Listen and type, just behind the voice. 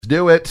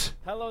do it.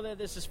 Hello there,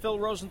 this is Phil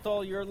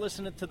Rosenthal. You're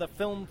listening to the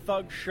Film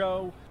Thug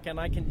Show, and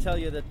I can tell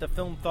you that the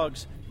Film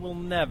Thugs will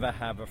never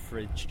have a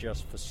fridge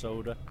just for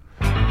soda.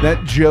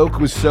 That joke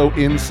was so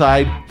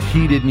inside,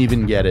 he didn't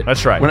even get it.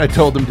 That's right. When I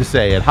told him to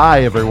say it.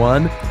 Hi,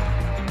 everyone.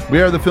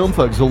 We are the Film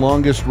Thugs, the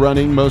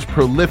longest-running, most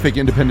prolific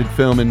independent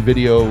film and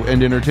video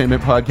and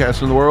entertainment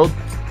podcast in the world.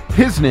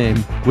 His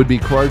name would be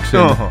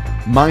Clarkson.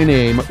 My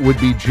name would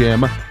be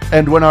Jim.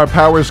 And when our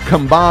powers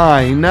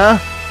combine,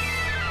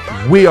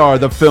 we are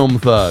the Film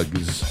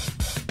Thugs.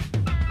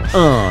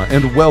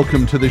 And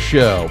welcome to the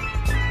show.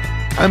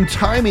 I'm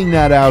timing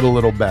that out a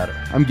little better.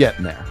 I'm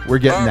getting there. We're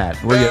getting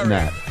that. We're getting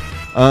that.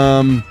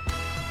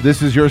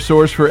 This is your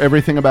source for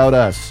everything about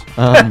us.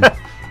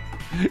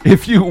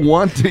 If you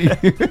want to...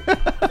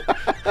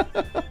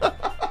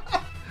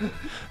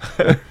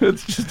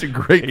 It's just a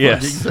great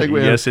fucking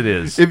segue. Yes, it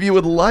is. If you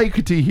would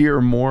like to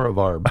hear more of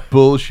our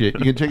bullshit,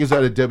 you can check us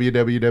out at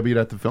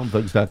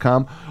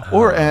www.thefilmthugs.com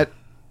or at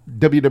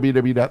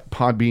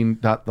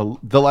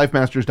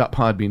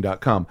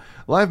thelifemasters.podbean.com.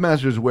 Life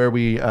Masters is where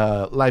we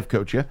life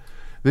coach you.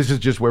 This is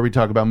just where we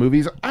talk about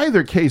movies.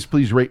 Either case,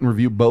 please rate and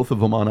review both of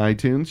them on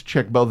iTunes.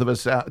 Check both of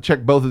us out.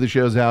 Check both of the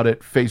shows out at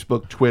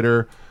Facebook,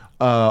 Twitter.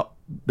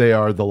 They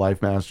are the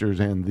Life Masters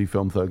and the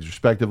Film Thugs,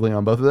 respectively,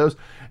 on both of those.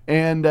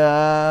 And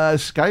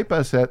Skype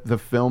us at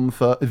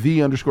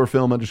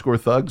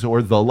the_film_thugs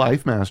or the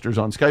Life Masters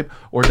on Skype,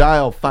 or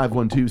dial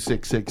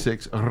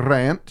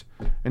 512-666-RANT,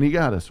 and you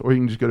got us. Or you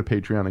can just go to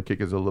Patreon and kick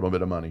us a little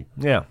bit of money.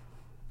 Yeah.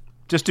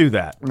 Just do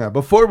that. Now,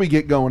 before we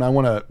get going, I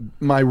want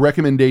my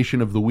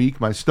recommendation of the week,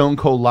 my Stone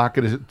Cold Lock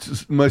of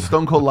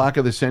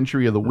the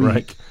Century of the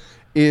week,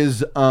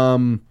 is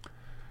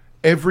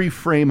every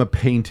frame a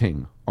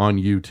painting on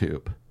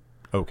YouTube.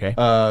 Okay.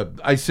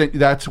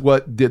 That's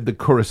what did the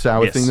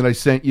Kurosawa thing that I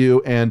sent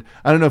you, and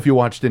I don't know if you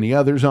watched any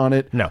others on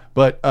it. No.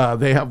 But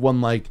they have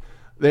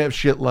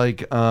shit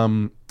like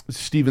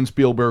Steven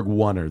Spielberg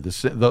Oner,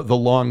 the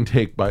long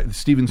take by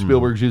Steven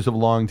Spielberg's use of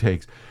long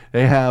takes.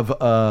 They have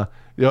the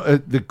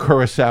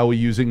Kurosawa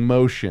using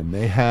motion.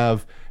 They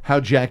have how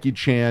Jackie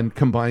Chan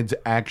combines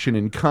action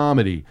and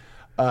comedy.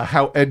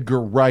 How Edgar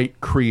Wright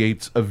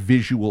creates a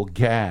visual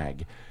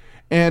gag.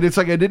 And it's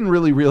like I didn't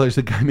really realize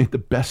the guy made the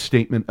best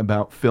statement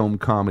about film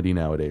comedy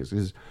nowadays.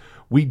 Is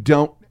we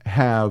don't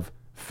have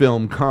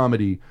film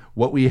comedy.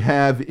 What we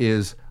have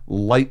is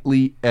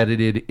lightly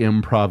edited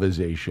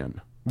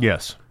improvisation.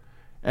 Yes.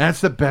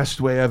 That's the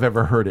best way I've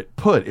ever heard it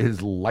put,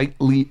 is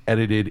lightly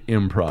edited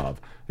improv.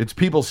 It's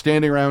people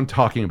standing around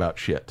talking about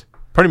shit.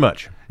 Pretty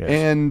much. Yes.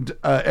 And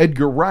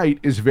Edgar Wright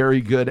is very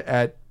good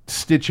at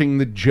stitching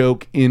the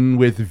joke in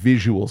with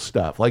visual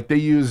stuff. Like they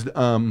used...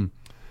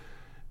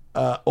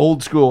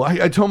 old school.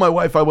 I told my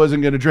wife I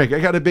wasn't going to drink. I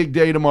got a big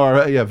day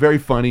tomorrow. Yeah, very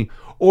funny.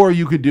 Or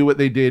you could do what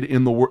they did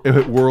in the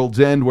World's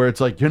End, where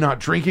it's like, you're not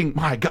drinking?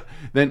 My God.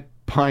 Then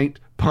pint,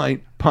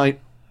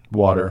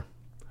 water.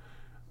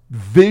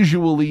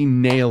 Visually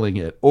nailing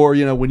it. Or,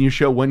 when you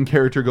show one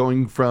character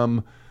going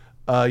from,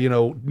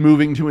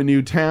 moving to a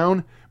new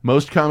town,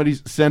 most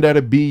comedies send out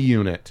a B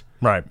unit.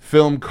 Right.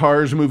 Film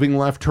cars moving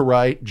left to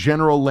right,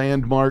 general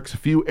landmarks, a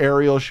few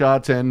aerial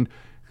shots, and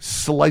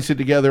slice it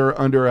together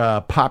under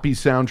a poppy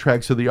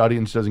soundtrack so the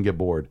audience doesn't get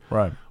bored.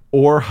 Right.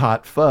 Or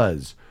Hot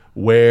Fuzz,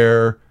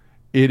 where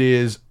it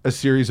is a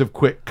series of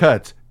quick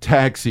cuts.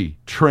 Taxi,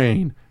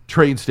 train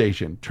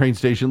station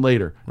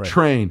later, right.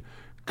 Train,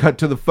 cut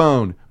to the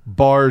phone,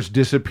 bars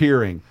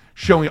disappearing,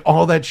 showing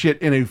all that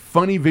shit in a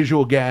funny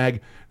visual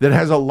gag that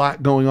has a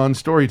lot going on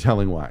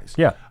storytelling-wise.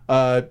 Yeah.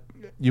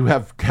 You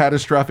have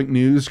catastrophic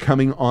news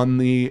coming on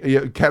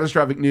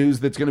catastrophic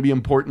news that's going to be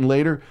important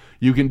later.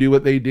 You can do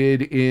what they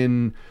did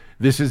in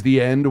This Is the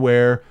End,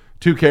 where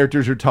two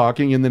characters are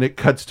talking and then it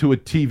cuts to a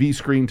TV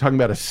screen talking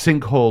about a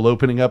sinkhole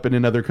opening up in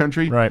another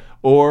country. Right.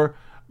 Or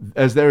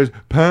as there is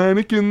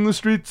panic in the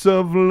streets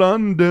of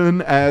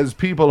London as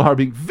people are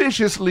being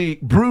viciously,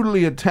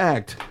 brutally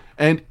attacked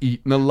and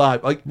eaten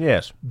alive. Like,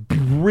 yes.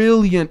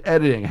 Brilliant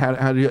editing. How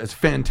to do it. It's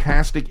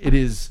fantastic. It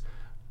is.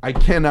 I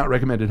cannot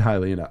recommend it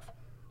highly enough.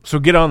 So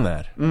get on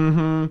that.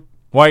 Mm-hmm.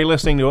 Why are you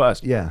listening to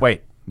us? Yeah.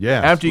 Wait. Yeah.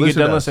 After you get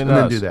done listening to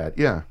us. And then do that.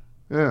 Yeah.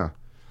 Yeah.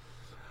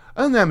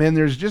 Other than that, man,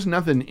 there's just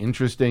nothing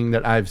interesting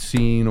that I've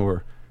seen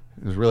or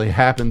has really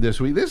happened this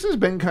week. This has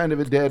been kind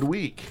of a dead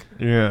week.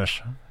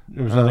 Yes.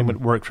 There was nothing but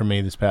work for me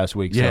this past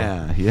week.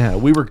 Yeah, yeah.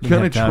 We were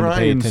going to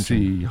try and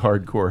see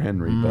Hardcore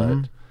Henry,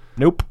 but...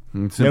 Nope.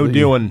 No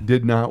doing.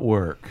 Did not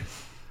work.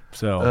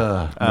 So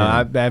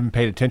I haven't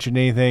paid attention to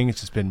anything.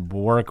 It's just been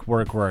work.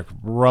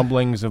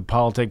 Rumblings of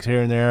politics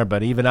here and there.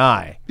 But even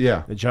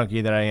the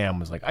junkie that I am,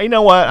 was like, you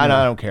know what? I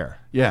don't care.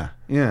 Yeah,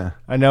 yeah.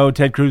 I know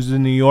Ted Cruz is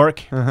in New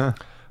York. Uh-huh.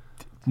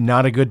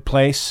 Not a good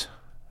place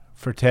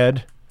for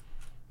Ted.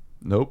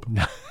 Nope.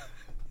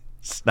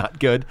 It's not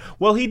good.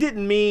 Well, he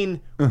didn't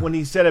mean when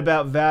he said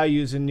about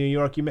values in New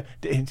York.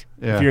 If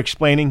you're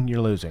explaining,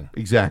 you're losing.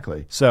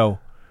 Exactly. So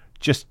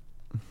just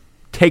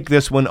take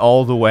this one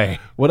all the way.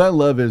 What I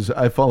love is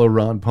I follow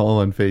Ron Paul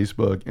on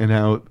Facebook and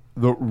how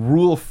the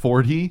Rule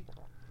 40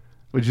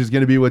 which is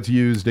going to be what's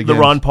used against... The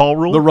Ron Paul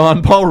rule? The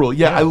Ron Paul rule.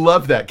 Yeah, I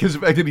love that. Because the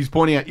fact that he's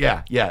pointing out,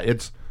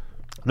 it's...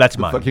 That's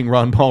mine. Fucking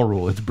Ron Paul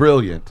rule. It's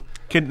brilliant.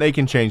 They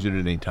can change it at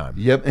any time.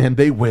 Yep, and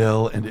they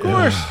will. And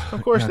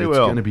of course they will. It's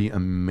going to be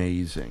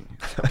amazing.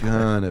 It's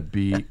going to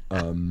be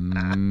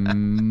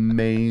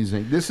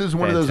amazing. This is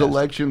one of those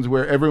elections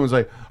where everyone's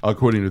like,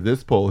 according to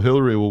this poll,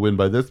 Hillary will win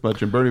by this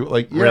much, and Bernie will,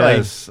 like,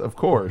 yes, of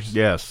course.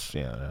 Yes,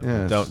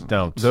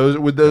 Don't.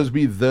 Would those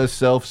be the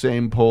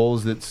self-same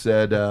polls that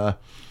said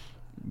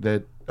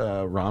that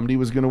Romney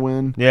was going to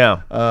win?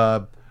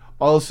 Yeah.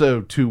 Also,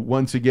 to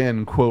once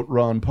again quote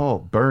Ron Paul,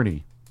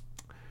 Bernie,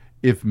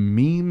 if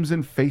memes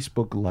and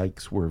Facebook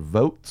likes were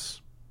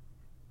votes,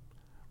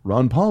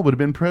 Ron Paul would have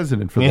been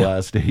president for the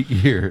last 8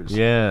 years.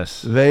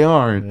 Yes. They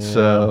aren't,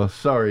 so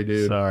sorry,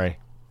 dude. Sorry.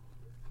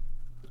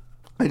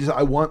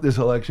 I want this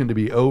election to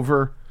be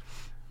over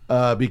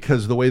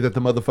because the way that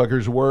the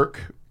motherfuckers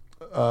work,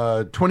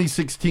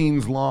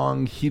 2016's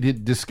long,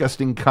 heated,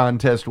 disgusting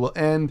contest will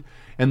end,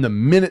 and the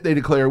minute they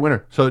declare a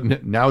winner. So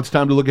now it's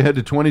time to look ahead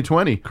to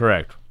 2020.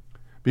 Correct.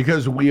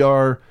 Because we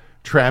are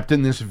trapped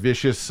in this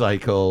vicious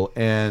cycle,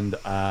 and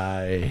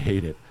I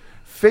hate it.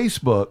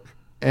 Facebook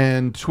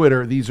and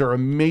Twitter, these are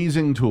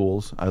amazing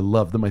tools. I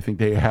love them. I think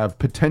they have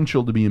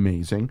potential to be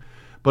amazing.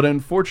 But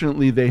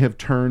unfortunately, they have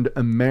turned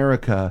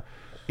America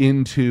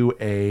into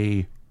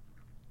a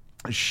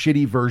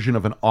shitty version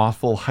of an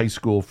awful high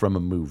school from a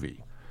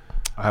movie.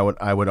 I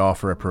would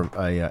offer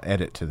a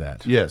edit to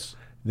that. Yes.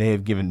 They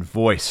have given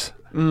voice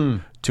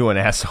to an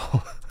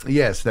asshole.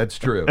 Yes, that's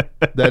true.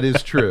 That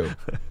is true.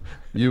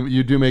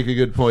 You do make a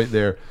good point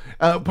there.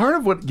 Part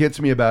of what gets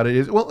me about it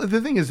is, well,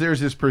 the thing is there's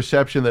this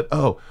perception that,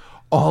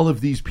 all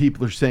of these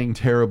people are saying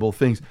terrible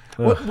things.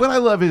 What I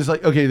love is,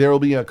 like, okay, there will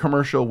be a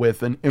commercial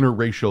with an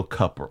interracial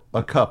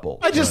couple.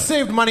 I just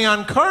saved money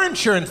on car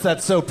insurance.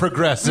 That's so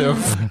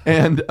progressive.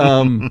 And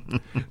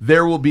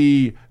there will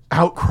be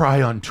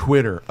outcry on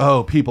Twitter.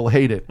 Oh, people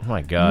hate it. Oh,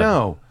 my God.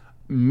 No.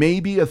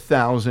 Maybe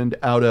 1,000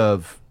 out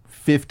of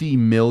 50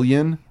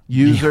 million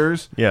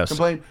users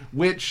complain,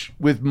 which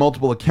with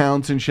multiple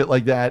accounts and shit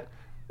like that,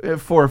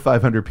 400 or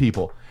 500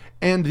 people.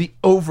 And the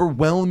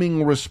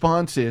overwhelming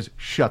response is,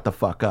 shut the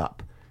fuck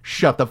up.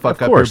 Shut the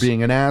fuck up, you're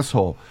being an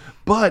asshole.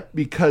 But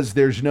because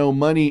there's no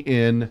money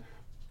in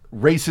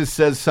racist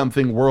says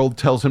something, world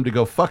tells him to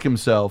go fuck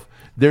himself,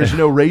 there's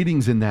no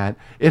ratings in that.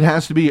 It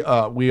has to be,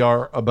 we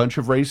are a bunch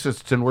of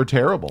racists and we're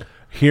terrible.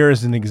 Here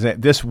is an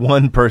example. This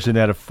one person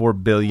out of 4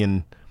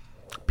 billion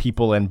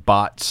people and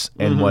bots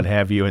and what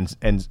have you,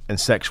 and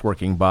sex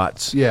working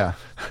bots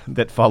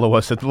that follow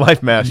us at the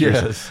Life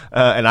Masters,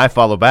 and I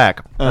follow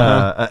back.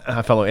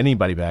 I follow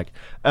anybody back.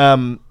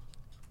 Come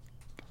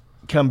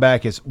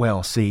back as,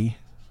 well, see,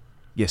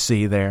 you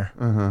see there,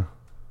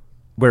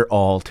 we're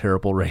all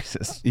terrible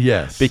racists.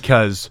 Yes,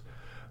 because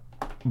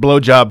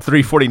blowjob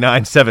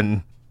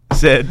 349.7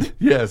 said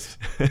yes,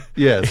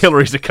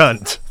 Hillary's a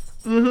cunt,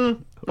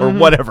 or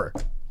whatever.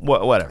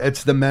 Whatever.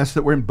 It's the mess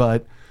that we're in,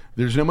 but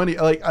there's no money.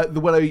 Like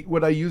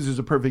what I use as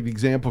a perfect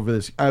example for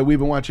this. We've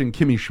been watching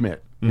Kimmy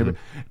Schmidt,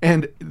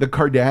 and the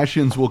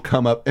Kardashians will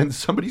come up, and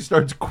somebody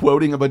starts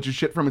quoting a bunch of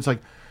shit from. It's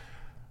like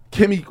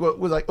Kimmy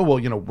was like, "Oh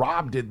well,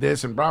 Rob did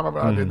this and blah blah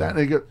blah did that." And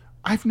they go,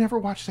 "I've never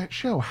watched that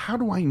show. How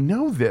do I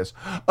know this?"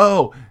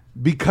 Oh,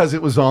 because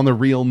it was on the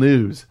Real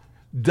News.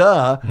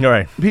 Duh. All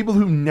right. People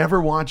who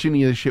never watch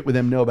any of this shit with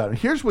them know about it.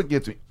 Here's what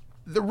gets me: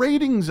 the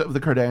ratings of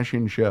the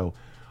Kardashian show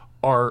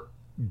are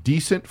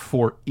decent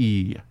for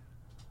E.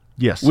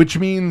 Yes. Which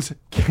means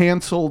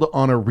canceled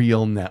on a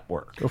real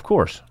network. Of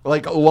course.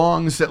 Like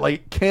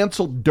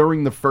canceled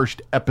during the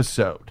first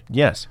episode.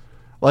 Yes.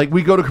 Like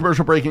we go to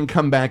commercial break and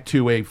come back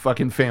to a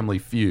fucking Family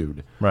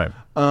Feud. Right.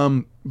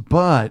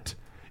 But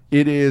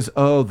it is,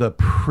 the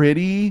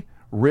pretty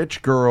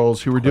rich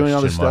girls who were doing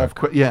all this stuff.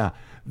 Yeah.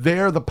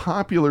 They're the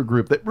popular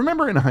group. That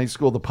remember in high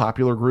school, the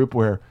popular group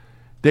where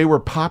they were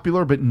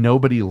popular but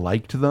nobody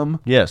liked them?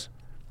 Yes.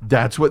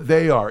 That's what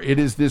they are. It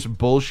is this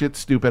bullshit,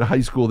 stupid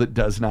high school that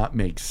does not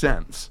make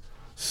sense.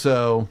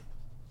 So,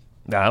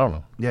 I don't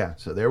know. Yeah,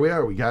 so there we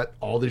are. We got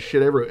all this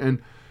shit everywhere.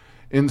 And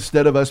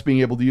instead of us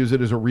being able to use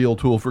it as a real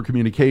tool for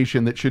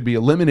communication that should be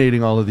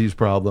eliminating all of these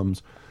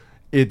problems,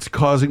 it's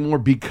causing more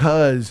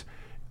because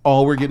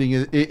all we're getting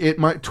is,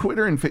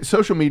 Twitter and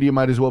social media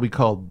might as well be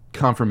called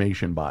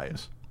confirmation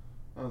bias.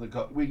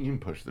 We can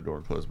push the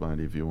door closed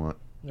behind you if you want.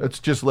 It's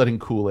just letting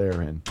cool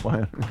air in.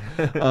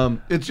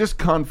 It's just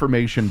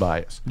confirmation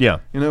bias. Yeah.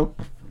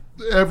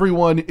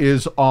 Everyone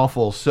is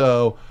awful.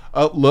 So,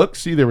 look,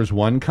 see, there was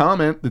one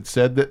comment that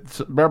said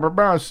that, blah, blah,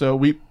 blah, so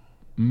we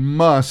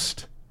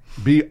must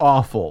be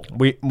awful.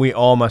 We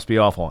all must be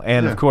awful.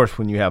 And, of course,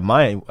 when you have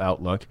my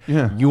outlook,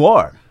 you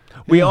are.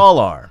 We all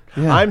are.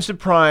 Yeah. I'm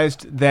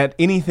surprised that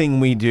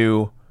anything we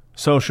do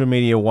social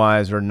media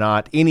wise or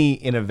not, any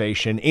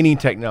innovation, any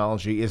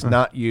technology is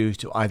not used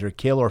to either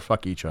kill or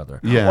fuck each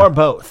other, or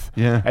both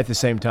at the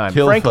same time.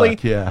 Kill, frankly,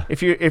 fuck,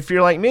 if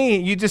you're like me,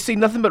 you just see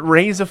nothing but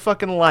rays of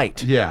fucking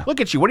light. Yeah. Look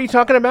at you. What are you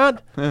talking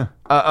about?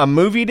 A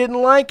movie you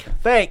didn't like?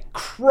 Thank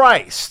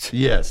Christ.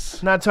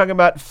 Yes. Not talking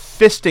about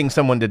fisting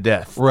someone to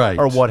death, right,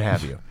 or what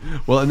have you.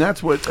 Well, and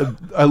that's what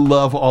I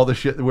love, all the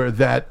shit where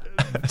that.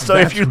 So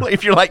if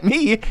you're like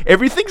me,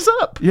 everything's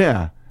up.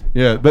 Yeah.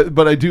 Yeah,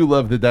 but I do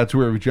love that that's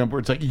where we jump, where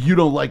it's like, you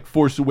don't like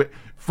Force Awakens.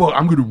 Fuck,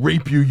 I'm going to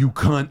rape you, you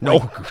cunt.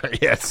 No.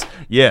 Like,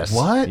 yes.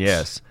 What?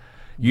 Yes.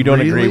 You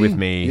don't agree with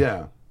me.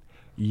 Yeah.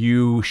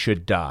 You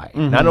should die.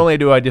 Not only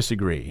do I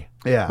disagree,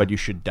 but you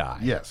should die.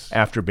 Yes.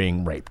 After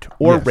being raped.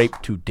 Or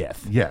raped to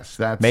death. Yes.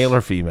 That's male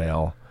or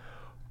female.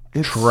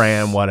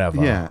 Tram,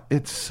 whatever. Yeah.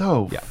 It's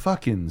so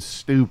fucking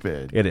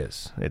stupid. It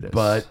is.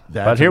 But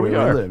that's here where we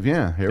are. live.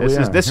 Yeah. Here we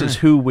are. This is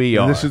who we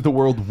are. And this is the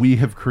world we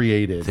have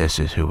created. This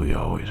is who we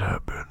always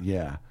have been.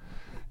 Yeah.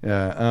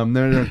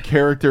 Their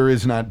character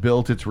is not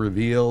built, it's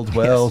revealed.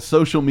 Well,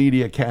 social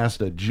media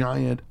cast a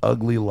giant,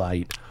 ugly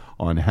light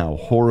on how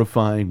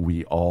horrifying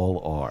we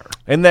all are.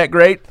 Isn't that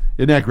great?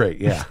 Isn't that great?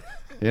 Yeah.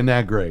 Isn't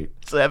that great?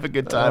 So have a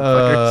good time,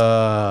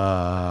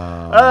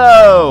 fuckers.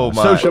 Oh,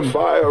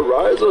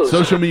 my.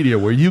 Social media,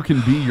 where you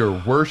can be your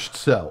worst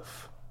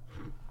self.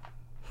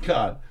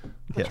 God.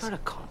 But you're a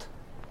cunt.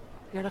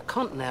 You're a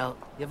cunt now.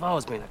 You've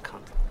always been a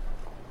cunt.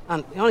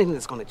 And the only thing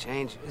that's going to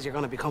change is you're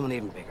going to become an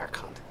even bigger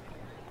cunt.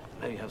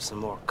 Maybe have some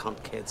more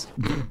cunt kids.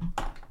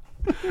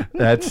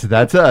 That's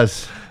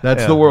us.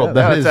 That's the world.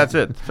 That's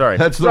it. Sorry.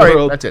 That's the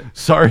world. That's it.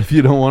 Sorry if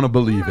you don't want to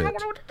believe it. I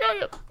don't know what to tell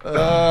you.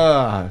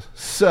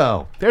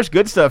 So there's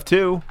good stuff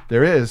too.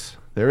 There is.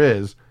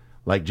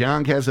 Like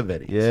John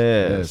Cassavetes.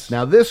 Yes.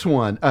 Now this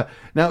one.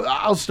 Now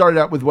I'll start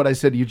out with what I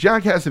said to you.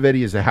 John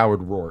Cassavetes is a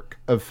Howard Rourke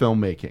of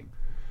filmmaking.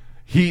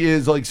 He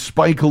is like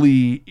Spike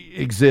Lee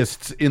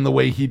exists in the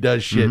way he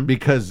does shit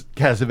because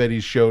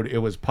Cassavetes showed it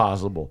was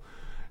possible.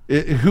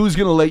 Who's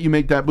going to let you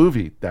make that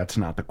movie? That's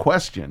not the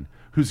question.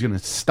 Who's going to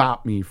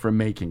stop me from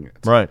making it?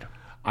 Right.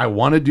 I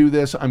want to do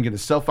this. I'm going to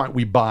self-finance.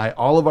 We buy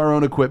all of our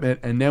own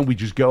equipment, and then we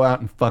just go out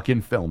and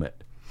fucking film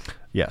it.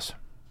 Yes.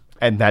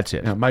 And that's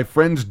it. Now, my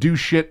friends do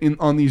shit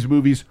on these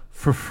movies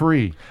for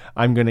free.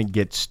 I'm going to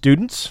get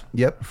students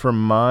from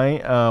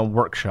my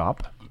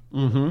workshop,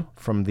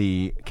 from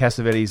the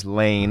Cassavetes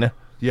Lane,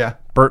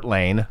 Burt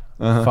Lane,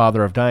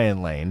 father of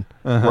Diane Lane,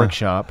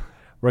 workshop.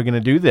 We're going to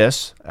do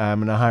this.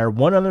 I'm going to hire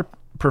one other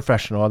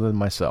professional other than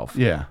myself,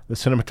 the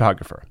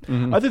cinematographer.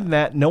 Other than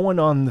that, no one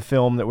on the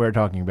film that we're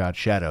talking about,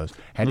 Shadows,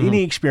 had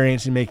any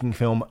experience in making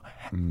film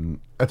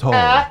at all.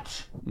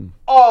 At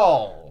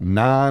all.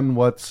 None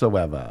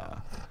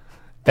whatsoever.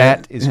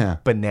 That is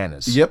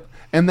bananas. Yep.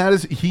 And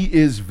he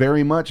is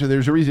very much,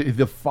 there's a reason,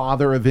 the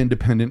father of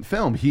independent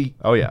film. He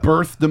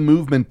birthed the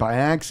movement by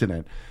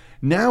accident.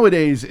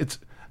 Nowadays, it's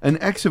an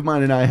ex of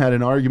mine and I had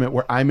an argument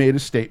where I made a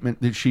statement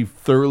that she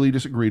thoroughly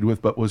disagreed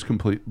with, but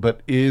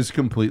is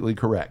completely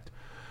correct.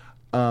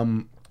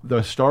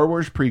 The Star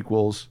Wars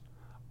prequels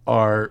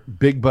are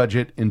big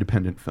budget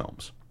independent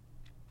films.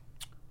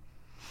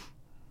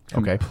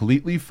 Okay.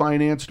 Completely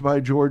financed by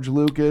George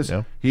Lucas.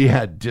 Yeah. He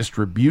had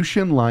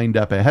distribution lined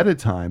up ahead of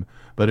time,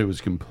 but it was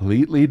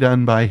completely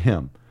done by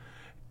him.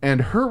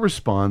 And her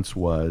response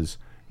was,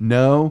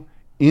 no,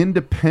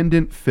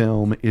 independent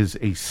film is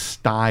a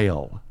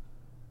style.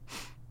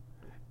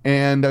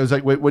 And I was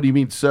like, wait, what do you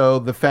mean? So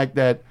the fact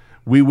that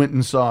we went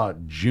and saw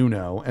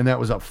Juno, and that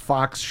was a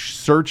Fox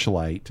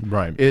Searchlight.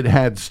 Right. It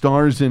had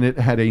stars in it,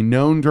 had a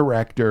known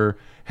director,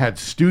 had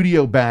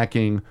studio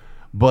backing,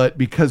 but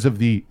because of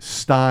the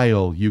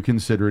style, you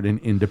consider it an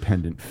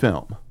independent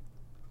film.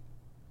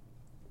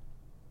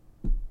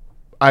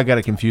 I got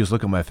a confused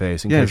look on my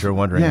face in case you're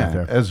wondering.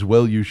 Yeah, as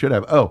well you should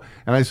have. Oh,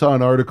 and I saw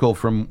an article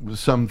from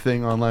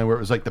something online where it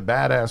was like the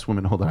badass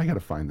women. Hold on, I got to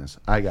find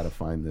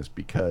this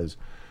because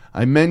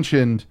I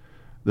mentioned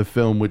the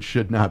film which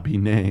should not be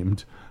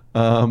named.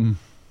 Let's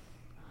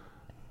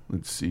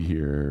see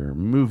here.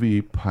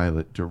 Movie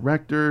pilot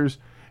directors.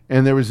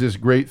 And there was this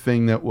great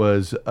thing that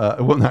was,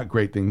 not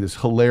great thing,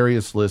 this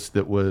hilarious list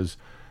that was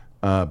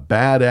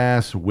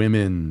badass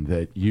women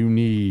that you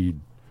need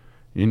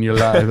in your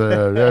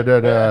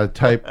life,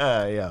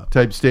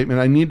 type statement.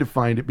 I need to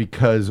find it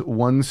because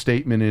one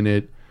statement in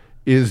it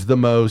is the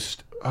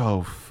most,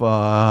 oh,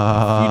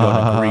 fuck. If you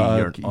don't agree,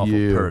 you're an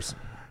awful person.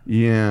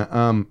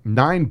 Yeah,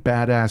 9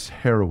 badass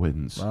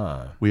heroines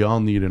we all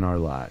need in our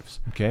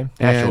lives. Okay,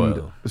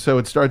 and so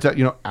it starts out,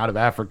 out of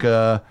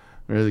Africa.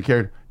 The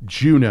character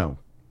Juno,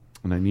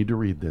 and I need to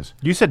read this.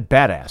 You said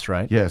badass,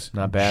 right? Yes,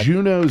 not bad.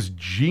 Juno's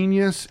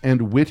genius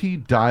and witty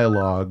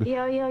dialogue.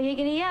 Yo, yo,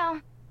 yiggity,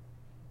 yo!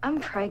 I'm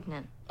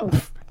pregnant.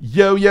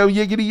 Yo, yo,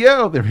 yiggity,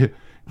 yo! There.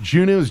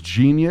 Juno's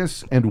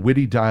genius and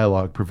witty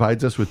dialogue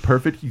provides us with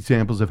perfect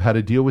examples of how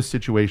to deal with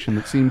situations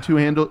that seem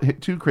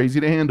too crazy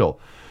to handle.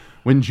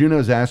 When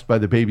Juno's asked by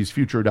the baby's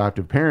future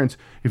adoptive parents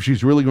if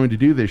she's really going to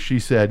do this, she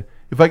said,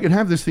 "If I could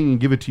have this thing and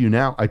give it to you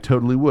now, I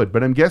totally would.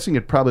 But I'm guessing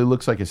it probably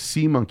looks like a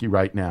sea monkey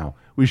right now.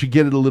 We should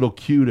get it a little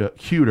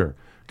cuter.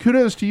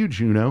 Kudos to you,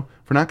 Juno,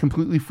 for not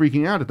completely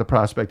freaking out at the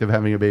prospect of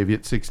having a baby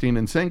at 16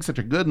 and saying such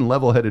a good and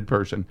level-headed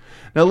person.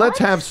 Now let's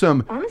have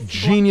some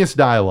genius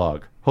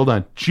dialogue. Hold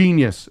on.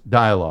 Genius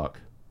dialogue.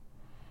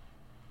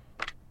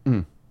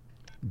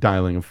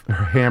 Dialing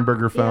her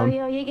hamburger phone.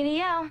 Yo, yiggity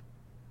yo.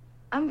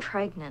 I'm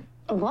pregnant.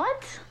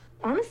 What?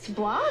 Honest to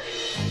blog?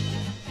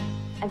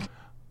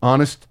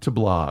 Honest to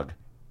blog.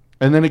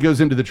 And then it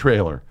goes into the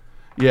trailer.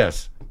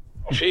 Yes.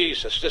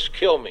 Jesus, just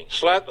kill me.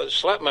 Slap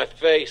my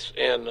face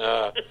and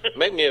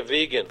make me a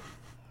vegan.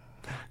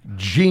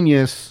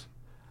 Genius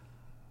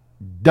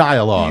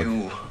dialogue.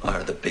 You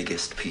are the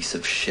biggest piece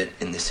of shit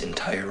in this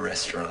entire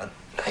restaurant.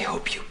 I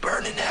hope you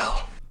burn in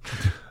hell.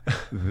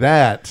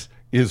 That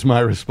is my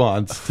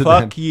response to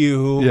Fuck that.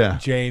 you,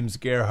 James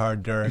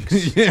Gerhard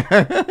Dirks.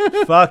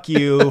 Fuck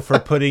you for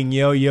putting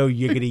yo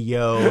yiggity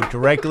yo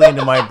directly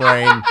into my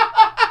brain,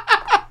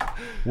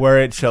 where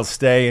it shall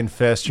stay and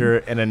fester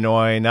and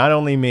annoy not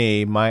only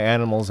me, my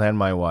animals, and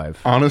my wife.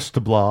 Honest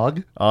to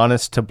blog.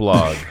 Honest to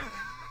blog.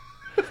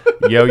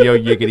 Yo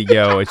yiggity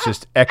yo. It's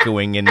just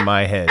echoing in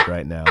my head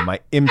right now. My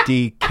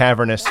empty,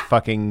 cavernous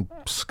fucking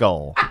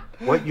skull.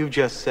 What you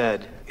just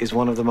said is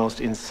one of the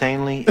most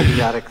insanely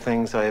idiotic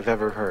things I have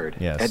ever heard.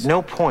 Yes. At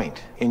no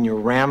point in your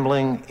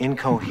rambling,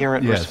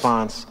 incoherent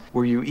response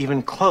were you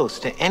even close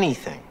to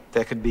anything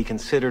that could be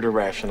considered a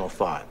rational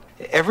thought.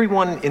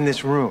 Everyone in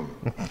this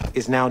room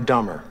is now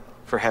dumber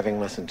for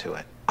having listened to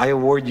it. I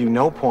award you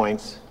no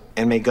points,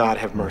 and may God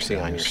have mercy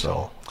on your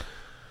soul.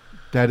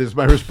 That is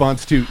my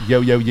response to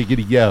yo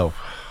yiggity yo.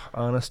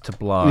 Honest to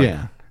blog.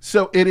 Yeah.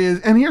 So it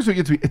is, and here's what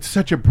gets me. It's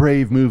such a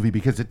brave movie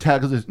because it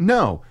tackles this.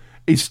 No,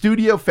 a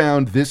studio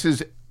found this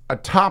is a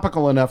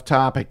topical enough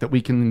topic that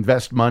we can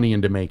invest money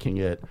into making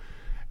it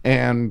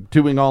and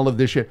doing all of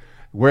this shit.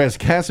 Whereas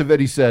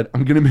Cassavetes said,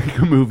 I'm going to make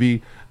a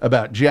movie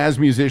about jazz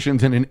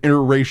musicians and an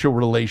interracial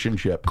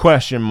relationship.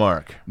 Question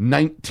mark.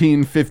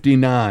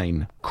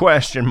 1959.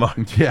 Question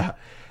mark. Yeah.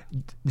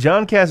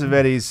 John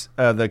Cassavetes,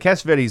 the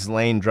Cassavetes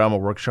Lane Drama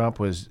Workshop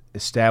was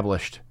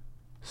established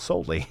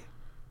solely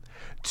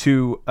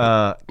to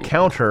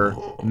counter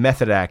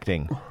method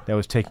acting that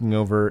was taking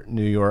over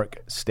New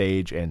York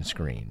stage and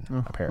screen,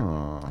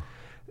 apparently.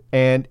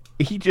 And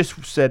he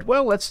just said,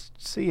 well, let's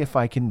see if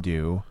I can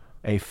do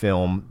a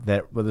film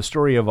that where the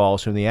story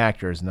evolves from the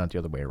actors, not the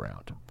other way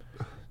around.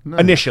 Nice.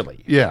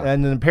 Initially. Yeah.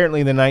 And then apparently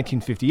the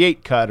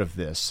 1958 cut of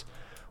this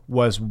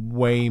was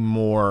way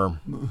more...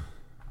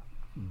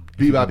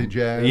 Bebop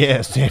jazz.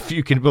 Yes, if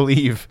you can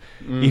believe,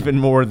 even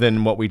more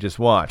than what we just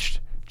watched.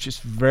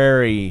 Just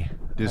very...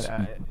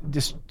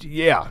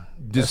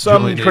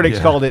 Some critics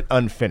called it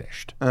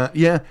unfinished.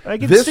 Yeah, I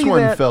can this see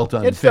one that. felt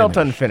unfinished. It felt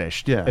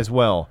unfinished as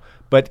well.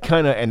 But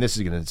kind of, and this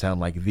is going to sound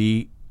like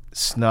the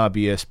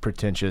snobbiest,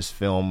 pretentious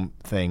film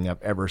thing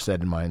I've ever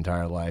said in my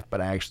entire life, but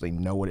I actually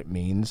know what it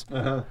means.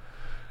 Like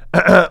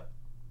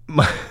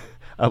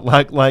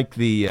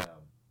the...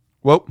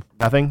 Whoa.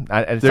 Nothing?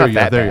 It's there not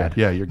that bad.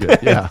 Yeah, you're good.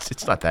 Yeah.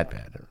 It's not that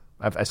bad.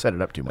 I set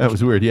it up too much. That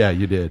was weird. Yeah,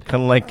 you did.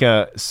 Kind of like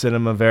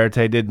Cinema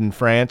Verite did in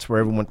France, where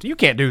everyone went, you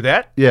can't do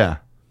that. Yeah.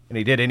 And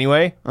he did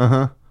anyway.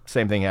 Uh-huh.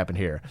 Same thing happened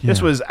here. Yeah.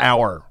 This was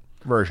our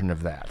version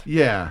of that.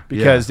 Yeah.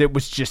 Because it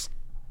was just,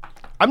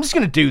 I'm just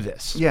going to do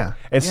this. Yeah.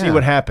 And see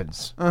what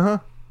happens. Uh-huh.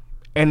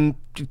 And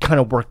it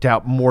kind of worked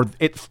out more.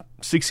 It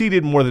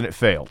succeeded more than it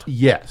failed.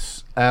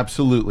 Yes,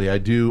 absolutely. I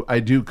do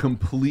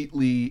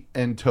completely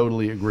and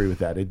totally agree with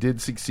that. It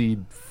did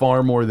succeed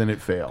far more than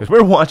it failed. Because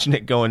we're watching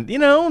it going,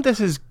 this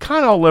is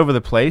kind of all over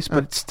the place,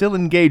 but it's still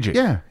engaging.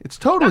 Yeah, it's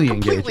totally Not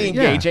completely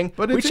engaging. Yeah,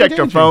 but we it's checked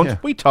our engaging, phones. yeah.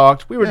 We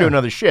talked. We were doing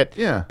other shit.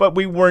 Yeah. But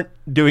we weren't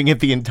doing it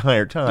the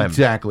entire time.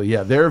 Exactly,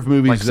 yeah. There are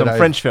movies like that some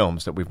French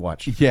films that we've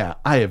watched. Yeah,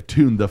 I have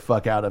tuned the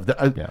fuck out of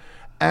that.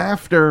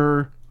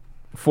 After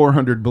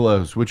 400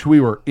 Blows, which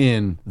we were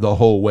in the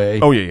whole way.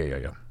 Oh,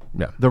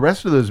 yeah. The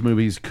rest of those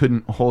movies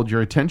couldn't hold your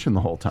attention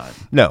the whole time.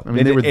 No. I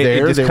mean, they were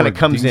there. It just kind of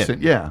comes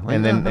decent. in. Yeah.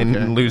 And then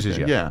and loses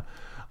you. Yeah.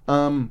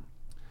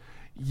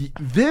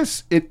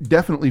 This, it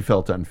definitely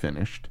felt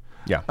unfinished.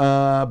 Yeah.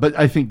 But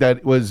I think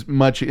that was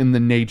much in the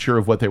nature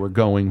of what they were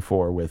going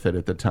for with it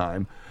at the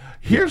time.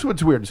 Here's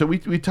what's weird. So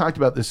we talked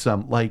about this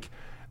some. Like,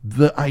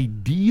 the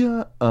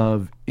idea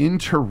of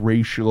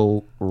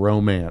interracial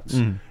romance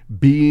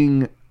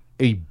being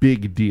a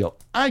big deal.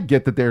 I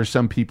get that there are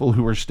some people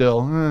who are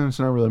still, it's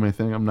not really my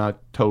thing. I'm not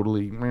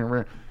totally...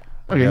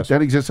 Okay,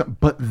 that exists.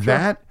 But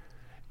that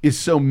is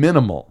so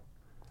minimal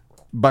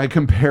by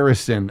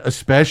comparison,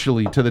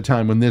 especially to the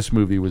time when this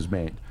movie was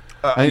made.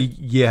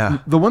 Yeah.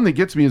 The one that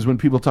gets me is when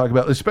people talk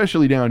about,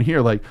 especially down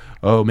here, like,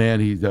 oh man,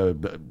 he's a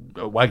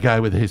white guy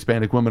with a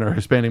Hispanic woman or a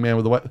Hispanic man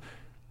with a white...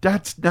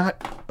 That's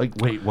not... Like,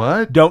 wait,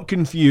 what? Don't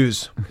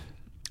confuse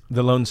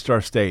the Lone Star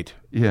State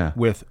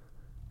with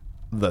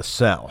the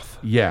South.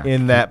 Yeah.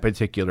 In that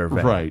particular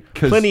vein. Right.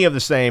 Plenty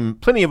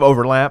of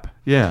overlap.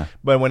 Yeah.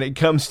 But when it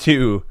comes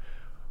to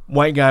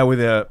white guy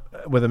with a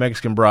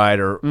Mexican bride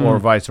or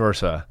vice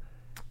versa.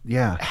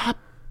 Yeah.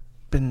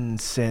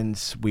 happened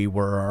since we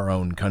were our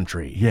own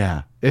country.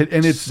 Yeah.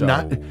 It's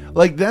not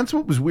like that's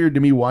what was weird to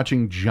me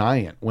watching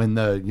Giant when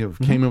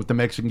came in with the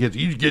Mexican kids.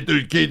 You get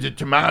those kids a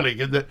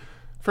tamale.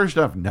 First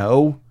off,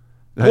 no.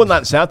 Well,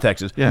 not South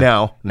Texas.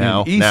 Yeah.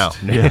 Now.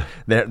 Yeah.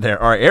 There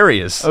are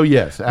areas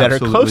that are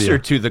closer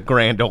to the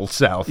grand old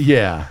South.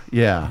 Yeah.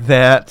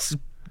 That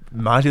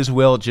might as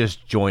well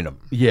just join them.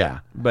 Yeah.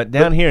 But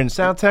down here in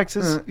South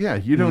Texas,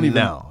 you don't even.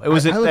 No. It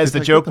was, as the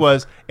joke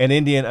was, an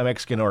Indian, a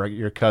Mexican, or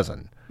your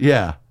cousin.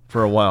 Yeah.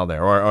 For a while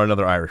there, or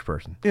another Irish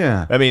person.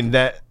 Yeah. I mean,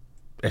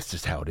 that's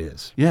just how it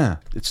is. Yeah.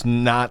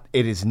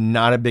 It is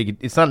not a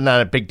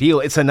big deal.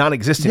 It's a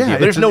non-existent deal.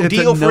 There's no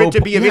deal for it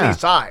to be of any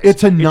size.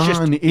 It's a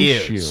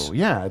non-issue.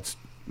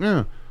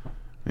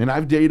 And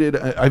I've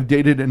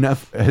dated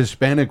enough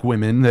Hispanic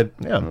women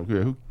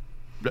that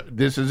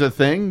this is a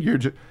thing.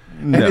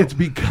 And it's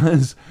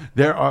because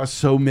there are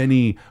so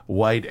many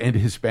white and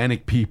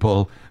Hispanic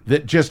people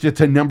that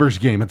it's a numbers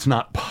game. It's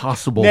not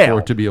possible for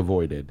it to be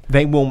avoided.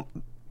 They will,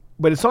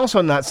 but it's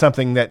also not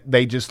something that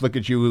they just look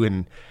at you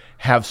and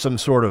have some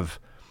sort of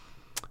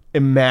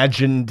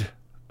imagined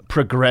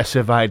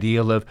progressive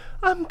ideal of,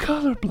 I'm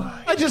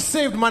colorblind. I just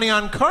saved money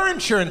on car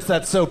insurance.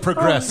 That's so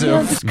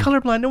progressive. It's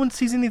colorblind. No one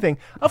sees anything.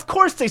 Of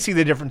course they see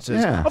the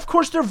differences. Yeah. Of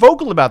course they're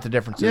vocal about the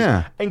differences.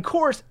 Yeah. And of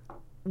course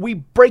we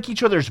break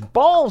each other's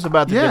balls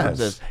about the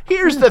differences.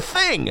 Here's the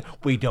thing.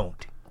 We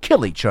don't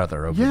kill each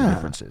other over the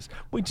differences.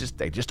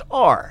 They just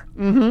are.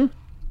 Mm-hmm.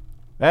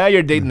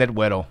 You're dating that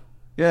widow.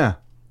 Yeah,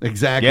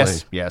 exactly.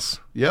 Yes.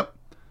 Yep.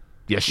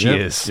 Yes, she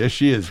is. Yes,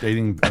 she is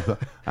dating.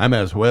 I'm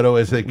as widow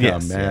as they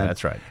come, man. Yeah,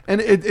 that's right.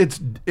 And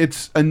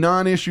it's a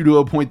non-issue to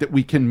a point that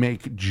we can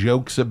make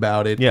jokes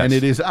about it, and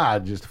it is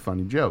just a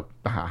funny joke.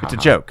 It's a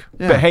joke.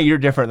 Yeah. But hey, you're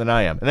different than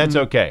I am, and that's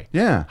okay.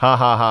 Yeah. Ha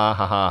ha ha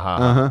ha ha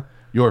ha. Uh-huh.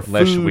 Your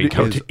food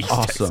is East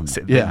awesome.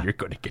 Texas, yeah. You're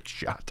going to get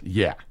shot.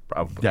 Yeah.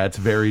 Probably. That's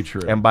very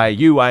true. And by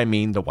you, I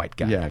mean the white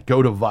guy. Yeah.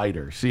 Go to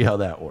Viter. See how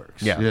that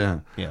works. Yeah.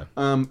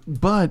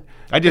 But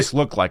I just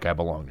look like I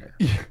belong there.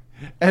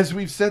 As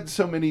we've said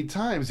so many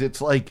times,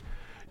 it's like,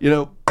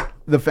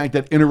 the fact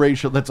that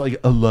interracial, that's like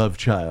a love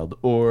child,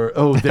 or,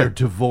 they're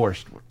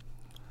divorced.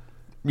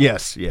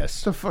 Yes. What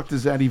the fuck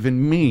does that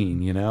even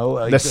mean,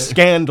 the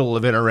scandal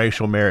of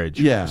interracial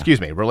marriage. Yeah.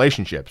 Excuse me,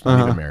 relationships, not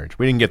even marriage.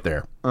 We didn't get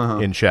there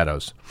in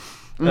Shadows.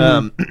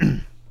 Mm-hmm.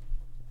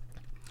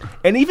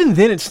 And even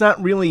then, it's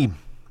not really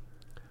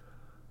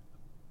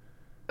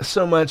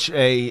so much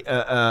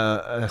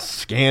a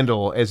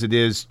scandal as it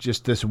is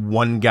just this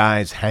one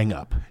guy's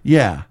hang-up.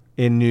 Yeah.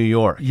 In New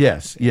York.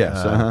 Yes.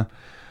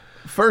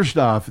 First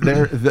off,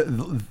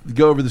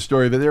 go over the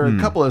story, but there are a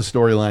couple of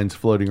storylines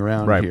floating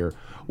around here.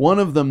 One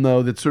of them,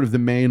 though, that's sort of the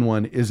main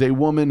one, is a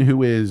woman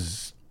who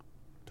is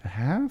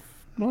half?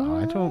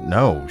 I don't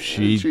know.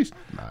 She's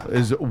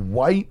as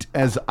white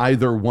as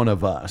either one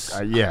of us.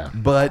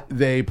 But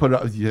they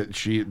put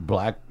she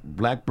black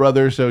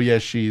brother, so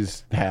yes,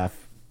 she's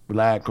half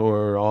black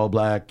or all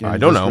black. And I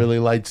don't know. Really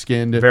light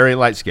skinned. Very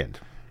light skinned.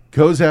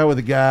 Goes out with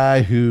a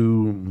guy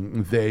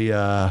who they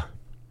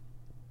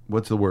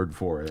what's the word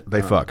for it?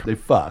 They fuck. They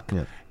fuck.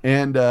 Yeah.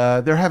 And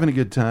they're having a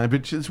good time,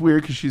 but it's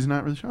weird because she's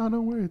not really sure. Oh,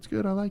 don't worry, it's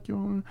good. I like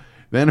you.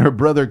 Then her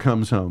brother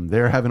comes home.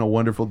 They're having a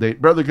wonderful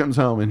date. Brother comes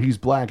home, and he's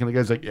black, and the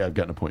guy's like, I've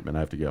got an appointment. I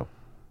have to go.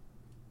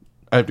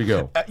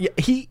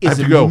 He is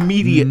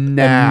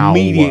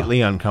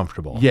immediately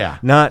uncomfortable. Yeah.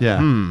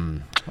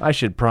 I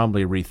should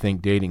probably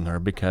rethink dating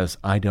her because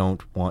I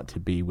don't want to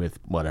be with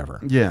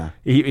whatever. Yeah.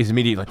 He's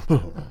immediately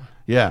like,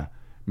 yeah.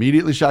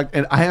 Immediately shocked.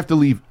 And I have to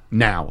leave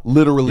now.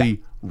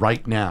 Literally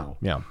right now.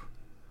 Yeah.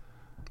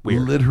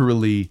 Weird.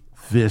 Literally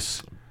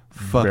this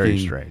very fucking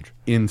strange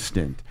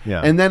instant.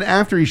 Yeah. And then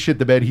after he shit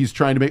the bed, he's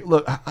trying to make,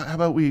 look, how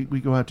about we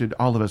go out to,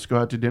 all of us go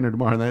out to dinner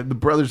tomorrow? And the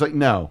brother's like,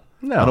 no.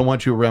 I don't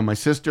want you around my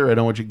sister. I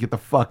don't want you to get the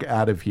fuck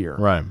out of here.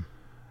 Right.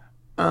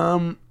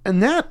 And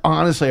that,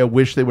 honestly, I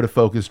wish they would have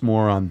focused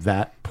more on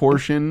that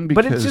portion.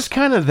 But it's just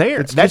kind of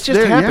there. That just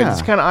happened. Yeah.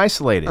 It's kind of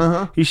isolated.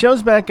 He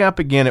shows back up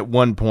again at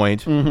one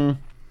point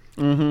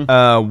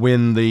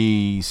when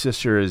the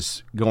sister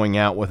is going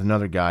out with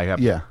another guy.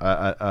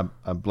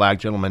 A black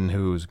gentleman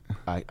who's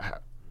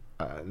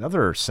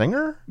another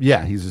singer?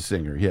 Yeah, he's a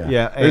singer,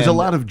 yeah. There's a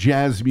lot of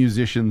jazz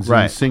musicians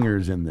and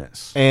singers in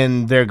this.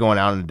 And they're going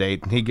out on a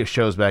date, and he just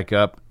shows back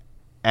up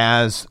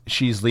as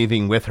she's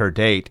leaving with her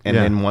date and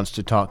then wants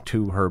to talk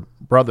to her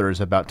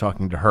brothers about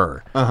talking to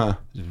her.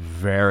 It's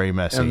very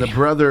messy. And the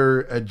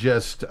brother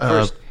just...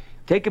 First,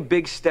 take a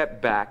big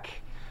step back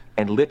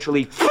and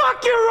literally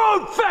fuck your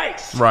own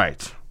face!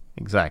 Right,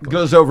 exactly.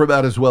 Goes over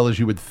about as well as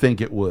you would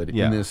think it would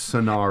in this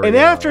scenario. And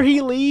after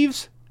he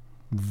leaves...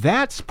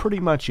 That's pretty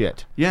much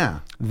it. Yeah.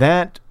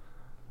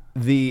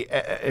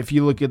 If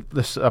you look at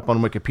this up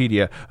on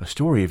Wikipedia, a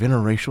story of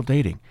interracial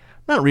dating.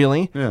 Not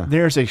really. Yeah.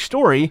 There's a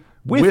story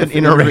with an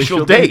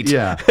interracial date.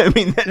 Yeah. I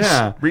mean,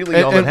 that's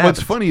really all that happens.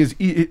 What's funny is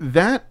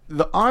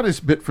the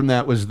oddest bit from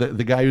that was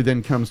the guy who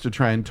then comes to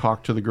try and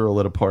talk to the girl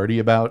at a party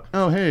about,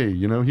 oh, hey,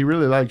 he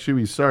really likes you.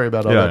 He's sorry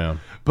about all that. Yeah.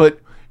 But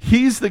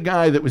he's the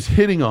guy that was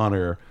hitting on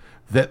her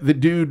that the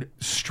dude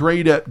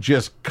straight up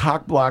just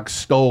cockblock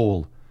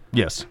stole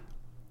Yes.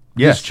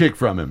 this chick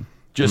from him.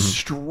 Just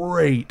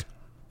straight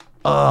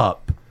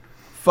up.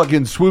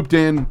 Fucking swooped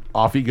in,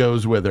 off he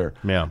goes with her.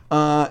 Yeah.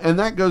 And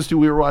that goes to,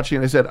 we were watching,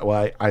 and I said,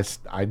 well,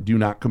 I do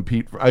not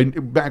compete.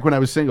 Back when I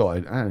was single,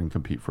 I didn't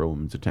compete for a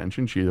woman's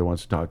attention. She either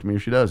wants to talk to me or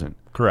she doesn't.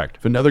 Correct.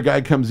 If another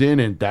guy comes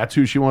in and that's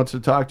who she wants to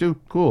talk to,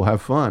 cool,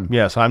 have fun.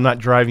 Yes, I'm not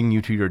driving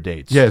you to your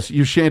dates. Yes,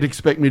 you shan't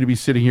expect me to be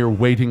sitting here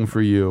waiting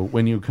for you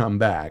when you come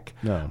back.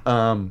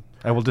 No.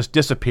 I will just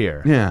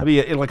disappear. Yeah. It'll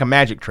be like a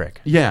magic trick.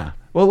 Yeah.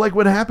 Well, like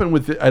what happened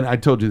with, and I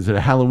told you this at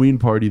a Halloween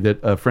party that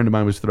a friend of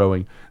mine was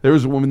throwing. There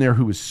was a woman there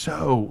who was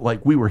so,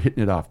 like, we were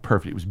hitting it off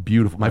perfect. It was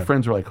beautiful. My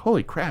friends were like,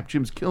 holy crap,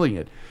 Jim's killing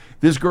it.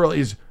 This girl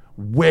is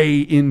way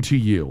into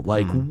you,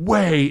 like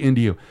way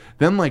into you.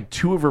 Then, like,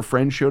 2 of her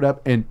friends showed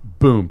up and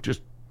boom,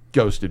 just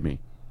ghosted me.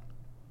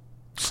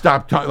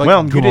 Stopped talking. Like,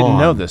 well, you didn't gone.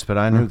 know this, but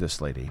I knew this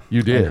lady.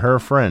 You did. And her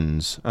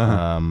friends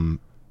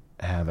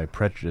have a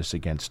prejudice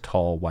against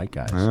tall white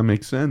guys.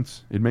 Makes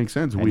sense. It makes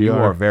sense. And you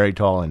are very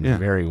tall and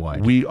very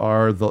white. We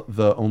are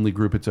the only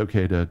group it's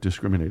okay to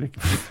discriminate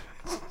against.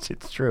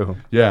 It's true.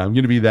 Yeah, I'm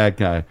going to be that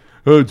guy.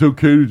 Oh, it's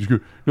okay to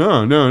discriminate.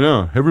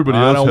 No. Everybody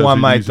else I don't has want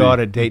it my easy.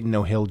 daughter dating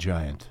no hill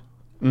giant.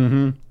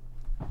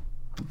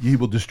 He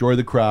will destroy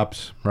the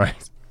crops. Right.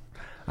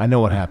 I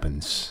know what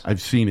happens.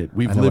 I've seen it.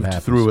 We've I know what lived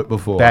happens. through it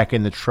before. Back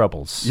in the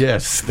troubles.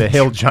 Yes. The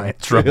hill giant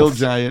The troubles. hill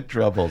giant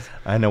troubles.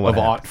 I know what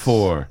of happens.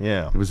 '04.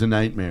 Yeah. It was a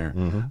nightmare.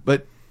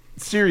 But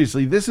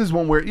seriously, this is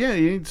one where,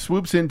 he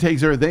swoops in,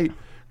 takes her. They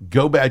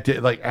go back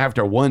to, like,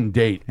 after one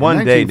date.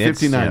 One date.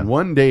 1959.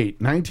 One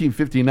date.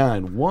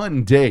 1959.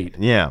 One date.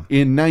 Yeah.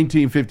 In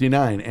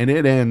 1959. And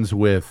it ends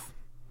with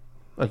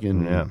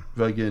fucking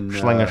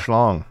Schling a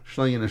schlong.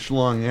 Slinging a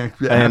schlong.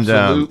 And,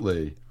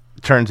 Absolutely.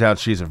 Turns out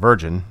she's a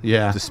virgin.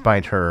 Yeah.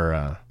 Despite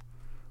her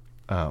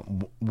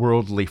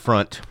worldly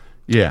front.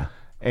 Yeah.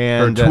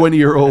 And her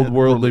 20-year-old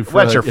worldly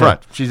front. That's her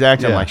front. She's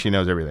acting Yeah. like she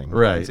knows everything.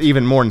 Right. It's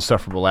even more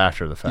insufferable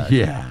after the fact.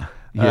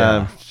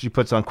 Yeah. She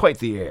puts on quite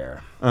the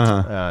air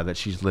that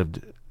she's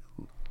lived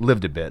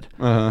a bit.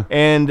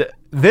 And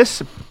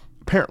this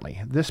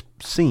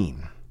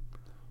scene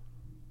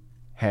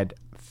had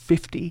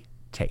 50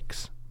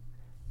 takes.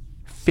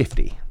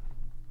 50.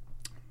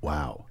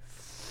 Wow.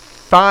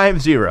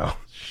 50.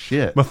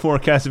 Shit. Before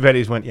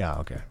Cassavetes went, yeah,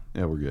 okay.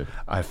 Yeah, we're good.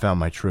 I found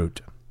my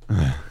truth.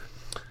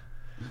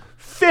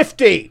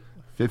 50.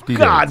 50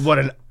 God, dates. what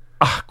an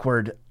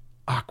awkward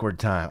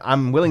time.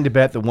 I'm willing to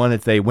bet the one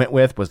that they went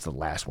with was the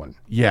last one.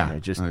 Yeah.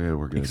 Just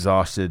we're good.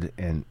 exhausted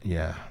and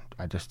I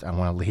want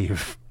to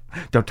leave.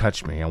 Don't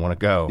touch me. I want to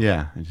go.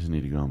 Yeah, I just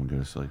need to go home and go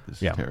to sleep.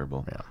 This is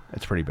terrible. Yeah,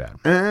 it's pretty bad.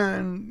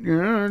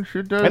 And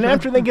shit does. And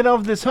after they get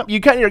over this hump, you're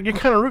kind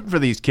of rooting for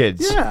these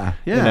kids. Yeah.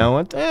 You know,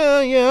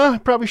 I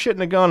probably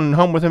shouldn't have gone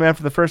home with him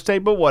after the first date,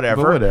 but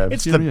whatever.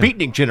 It's the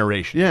beatnik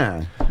generation.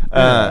 Yeah.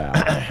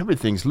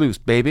 Everything's loose,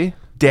 baby.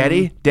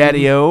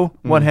 Daddy-o,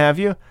 what have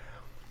you.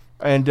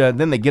 And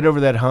then they get over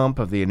that hump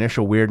of the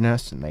initial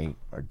weirdness, and they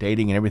are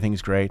dating, and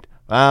everything's great.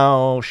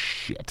 Oh,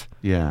 shit.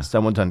 Yeah.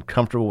 Someone's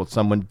uncomfortable with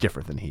someone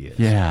different than he is.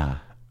 Yeah.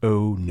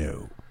 Oh,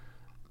 no.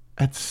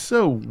 That's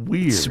so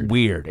weird. It's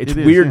weird. It's It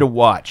is, weird yeah. to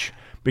watch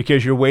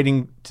because you're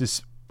waiting to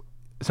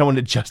someone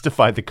to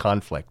justify the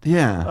conflict.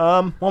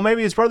 Yeah. Well,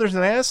 maybe his brother's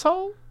an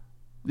asshole?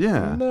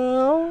 Yeah.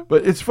 No.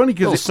 But it's funny A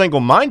little because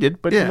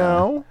single-minded, but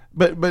no.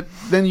 But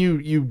then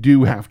you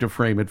do have to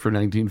frame it for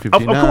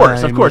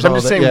 1959. Of course. I'm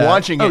just saying, Yeah.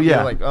 watching it, Oh, yeah.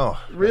 you're like, oh,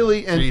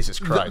 really? And Jesus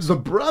Christ. The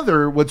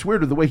brother, what's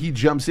weird, the way he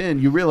jumps in,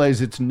 you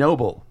realize it's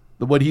noble.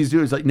 What he's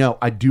doing is like, no,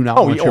 I do not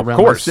want you of around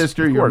course, my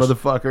sister. of You're a course.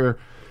 motherfucker.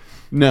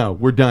 No,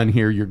 we're done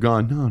here. You're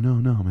gone. No,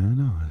 man,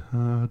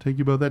 no. I'll take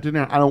you both out to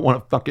dinner. I don't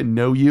want to fucking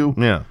know you.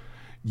 Yeah.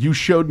 You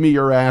showed me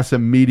your ass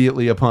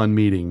immediately upon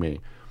meeting me.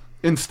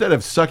 Instead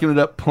of sucking it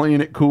up,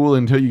 playing it cool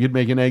until you could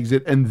make an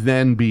exit and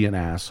then be an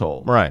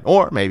asshole. Right.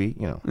 Or maybe,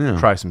 Yeah.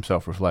 try some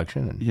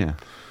self-reflection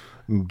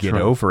and get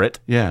over it.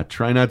 Yeah,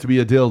 try not to be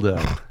a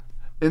dildo.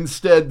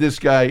 Instead, this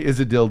guy is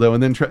a dildo.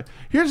 And then try.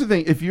 Here's the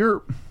thing.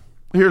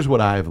 Here's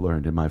what I've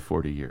learned in my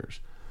 40 years.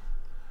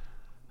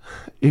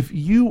 If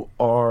you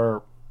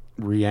are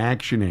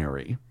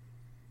reactionary,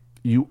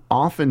 you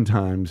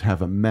oftentimes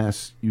have a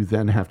mess you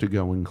then have to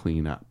go and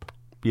clean up.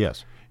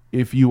 Yes.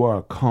 If you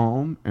are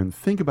calm and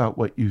think about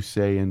what you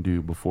say and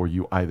do before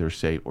you either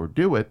say or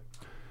do it,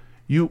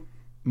 you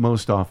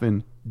most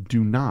often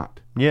do not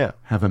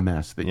have a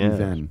mess that you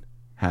then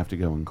have to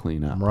go and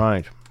clean up.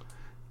 Right.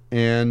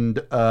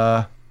 And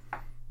that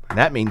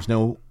means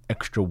no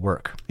extra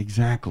work.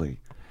 Exactly.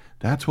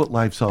 That's what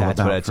life's all That's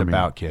about. what it's for me.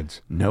 about,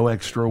 kids. No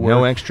extra work.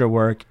 No extra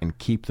work, and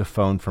keep the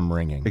phone from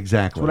ringing.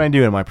 Exactly. That's what I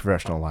do in my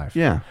professional life.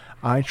 Yeah.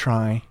 I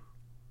try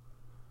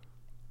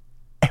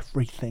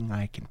everything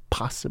I can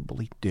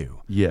possibly do.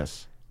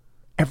 Yes.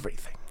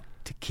 Everything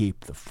to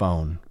keep the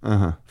phone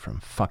from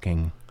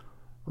fucking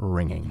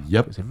ringing.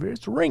 Yep. Because if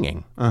it's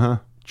ringing,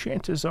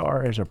 chances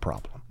are there's a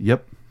problem.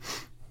 Yep.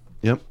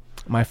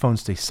 My phone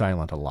stays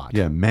silent a lot.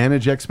 Yeah.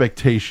 Manage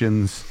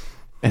expectations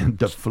and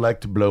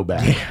deflect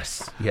blowback.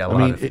 Yes. Yeah. I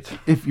mean,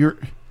 if you're,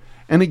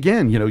 And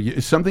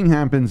again, something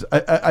happens.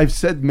 I've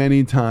said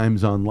many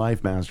times on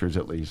Life Masters,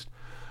 at least,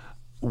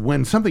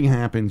 when something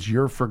happens,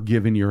 you're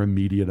forgiven your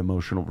immediate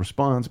emotional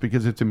response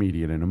because it's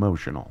immediate and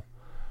emotional.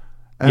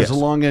 As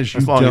long as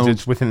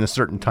it's within a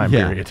certain time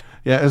period.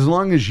 Yeah, as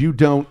long as you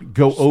don't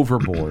go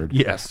overboard.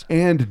 Yes.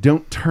 And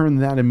don't turn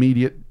that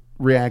immediate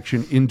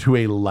reaction into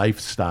a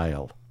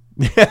lifestyle.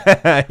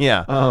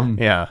 Yeah.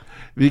 Yeah.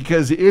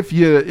 Because if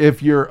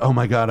you're, oh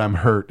my God, I'm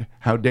hurt.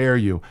 How dare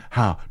you?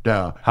 How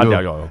dare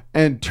you?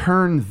 And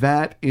turn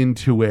that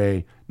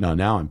into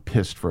now I'm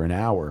pissed for an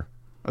hour.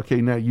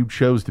 Okay, now you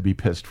chose to be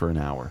pissed for an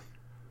hour.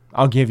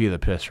 I'll give you the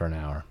piss for an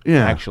hour.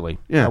 Yeah. Actually.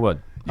 Yeah. I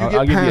would.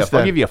 I'll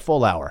give you a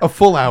full hour. A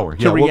full hour.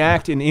 To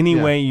react in any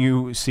way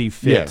you see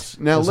fit. Yes.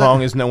 Now, as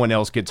long as no one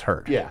else gets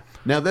hurt. Yeah.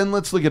 Now then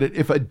let's look at it.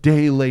 If a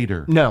day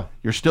later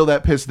you're still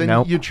that pissed,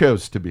 then you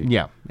chose to be.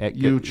 Yeah.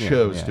 You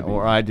chose to be.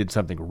 Or I did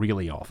something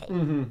really awful.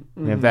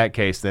 In that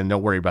case, then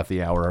don't worry about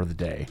the hour or the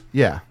day.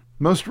 Yeah.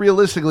 Most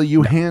realistically,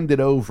 you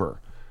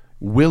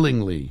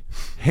willingly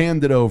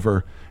handed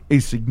over a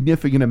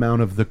significant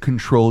amount of the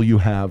control you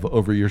have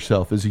over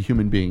yourself as a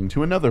human being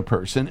to another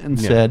person and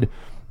said,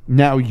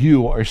 now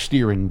you are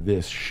steering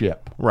this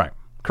ship. Right.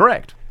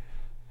 Correct.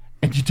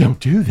 And you don't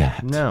do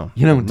that. No.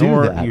 You don't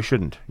do that. You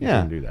shouldn't. You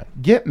shouldn't do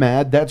that. Get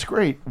mad. That's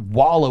great.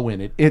 Wallow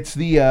in it. It's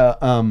the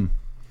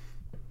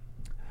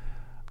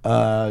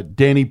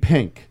Danny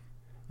Pink.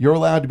 You're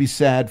allowed to be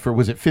sad for,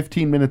 was it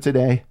 15 minutes a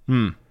day?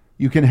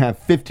 You can have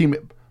 15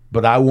 minutes,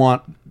 but I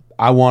want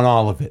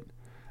all of it.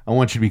 I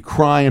want you to be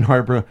crying,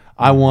 heartbroken.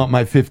 I want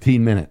my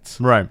 15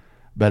 minutes. Right.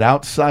 But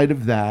outside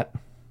of that,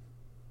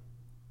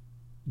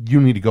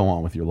 you need to go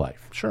on with your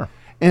life. Sure.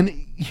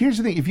 And here's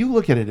the thing. If you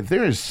look at it, if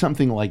there is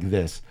something like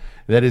this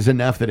that is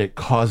enough that it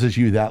causes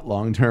you that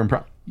long-term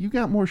problem, you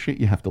got more shit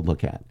you have to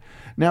look at.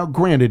 Now,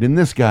 granted, in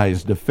this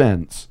guy's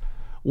defense,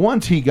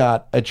 once he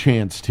got a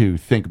chance to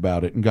think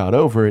about it and got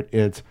over it,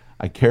 it's,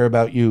 I care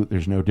about you.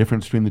 There's no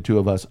difference between the two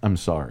of us. I'm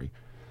sorry.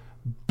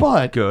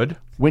 But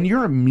when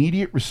your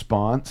immediate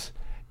response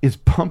is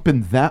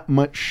pumping that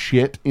much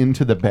shit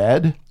into the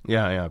bed.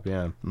 Yeah.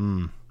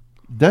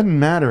 Doesn't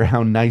matter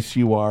how nice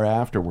you are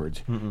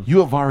afterwards. You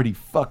have already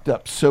fucked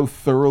up so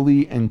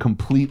thoroughly and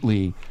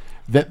completely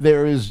that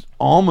there is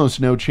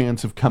almost no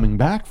chance of coming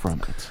back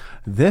from it.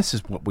 This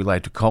is what we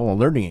like to call a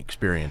learning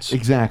experience.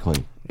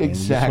 Exactly. You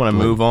just want to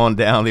move on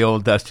down the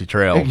old dusty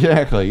trail.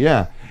 Exactly,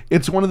 yeah.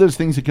 It's one of those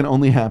things that can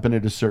only happen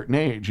at a certain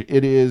age.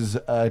 It is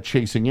a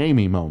Chasing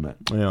Amy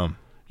moment. Yeah.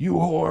 You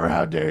whore,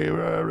 how dare you,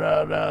 rah,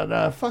 rah, rah,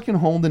 rah. Fucking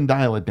hold and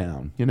dial it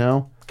down, you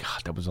know?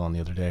 God, that was on the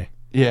other day.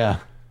 Yeah.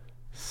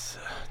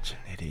 Such an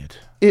idiot.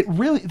 It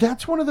really,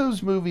 that's one of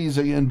those movies,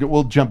 and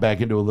we'll jump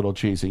back into a little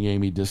Chasing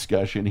Amy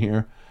discussion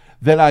here,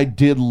 that I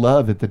did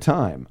love at the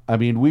time. I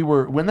mean,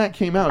 when that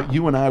came out,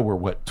 you and I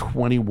were,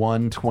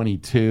 21,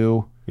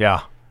 22?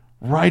 Yeah.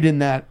 Right in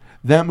that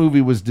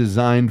movie was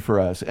designed for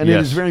us. And it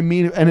is very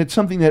mean, and it's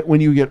something that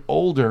when you get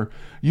older,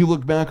 you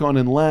look back on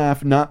and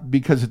laugh, not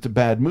because it's a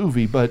bad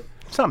movie, but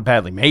it's not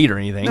badly made or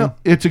anything. No,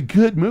 it's a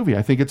good movie.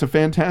 I think it's a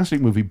fantastic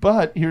movie.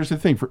 But here's the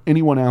thing. For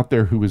anyone out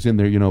there who was in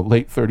their,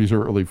 late 30s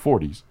or early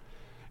 40s,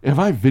 if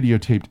I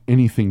videotaped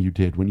anything you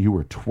did when you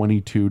were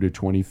 22 to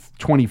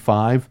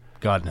 25,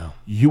 God, no.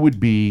 You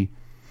would be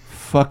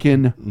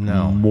fucking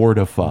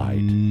mortified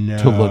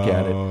to look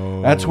at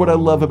it. That's what I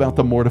love about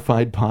the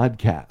Mortified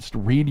podcast.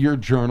 Read your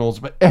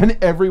journals,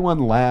 and everyone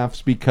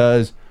laughs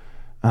because,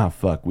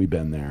 fuck, we've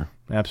been there.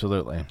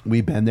 Absolutely.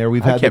 We've been there.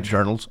 I kept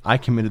journals. I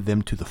committed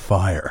them to the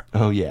fire.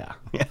 Oh, yeah.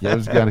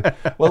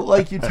 Well,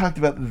 like you talked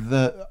about,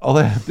 all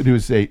I have to do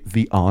is say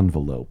the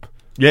envelope.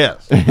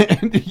 Yes.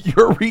 And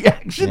your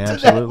reaction to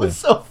that was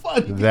so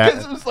funny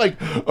because it was like,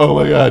 oh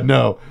my God,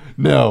 no.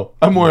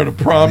 I'm wearing a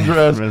prom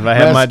dress. If I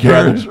had my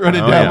druthers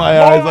running down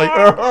my eyes like,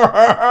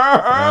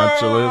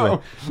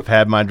 absolutely. If I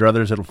had my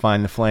druthers, it'll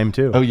find the flame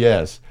too. Oh,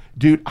 yes.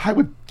 Dude, I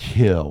would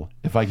kill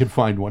if I could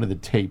find one of the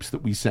tapes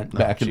that we sent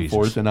back and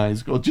forth in high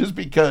school just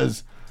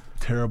because.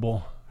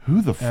 Terrible.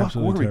 Who the fuck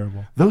were we?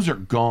 Terrible. Those are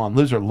gone.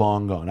 Those are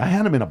long gone. I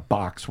had them in a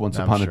box once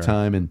upon a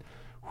time and.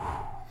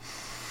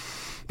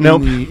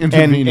 Nope.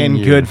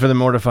 And good for the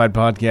Mortified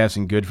podcast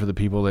and good for the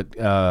people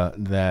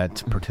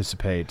that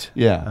participate.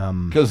 Yeah.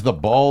 Because the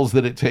balls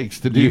that it takes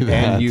to do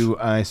that.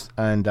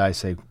 And I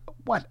say,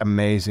 what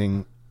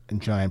amazing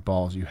and giant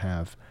balls you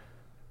have.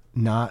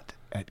 Not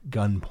at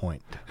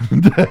gunpoint.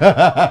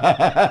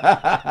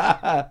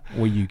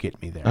 Will you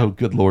get me there? Oh,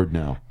 good Lord,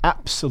 no.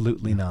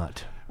 Absolutely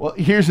not. Well,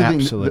 here's the thing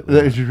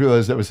that I just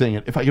realized I was saying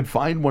it. If I could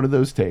find one of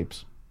those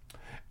tapes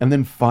and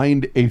then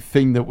find a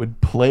thing that would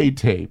play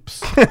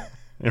tapes.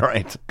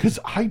 Right. Because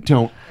I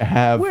don't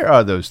have... Where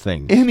are those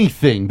things?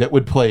 Anything that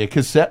would play a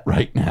cassette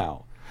right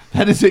now.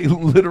 That is a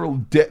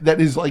literal...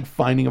 that is like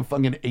finding a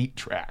fucking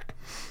 8-track.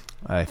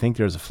 I think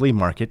there's a flea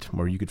market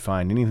where you could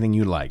find anything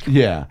you like.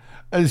 Yeah.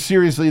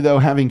 Seriously, though,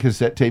 having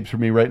cassette tapes for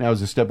me right now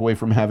is a step away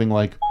from having,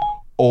 like,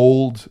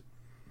 old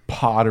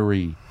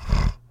pottery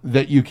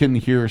that you can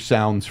hear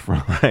sounds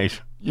from. Right.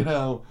 You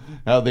know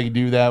how they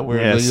do that where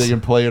Yes. they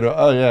can play it.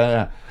 Oh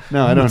yeah.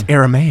 No, I don't. It's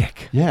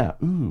Aramaic. Yeah.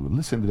 Ooh,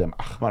 listen to them.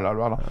 But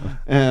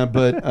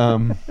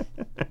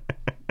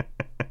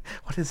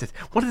What is it?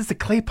 What is the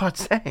clay pot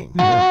saying?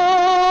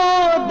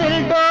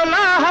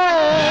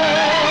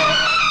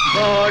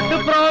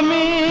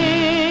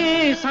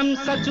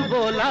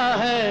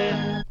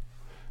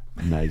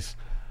 Nice.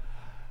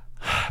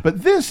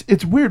 But this,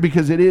 it's weird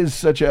because it is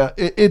such a.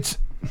 It's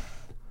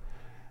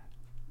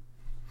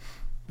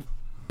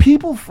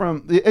people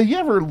from. You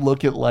ever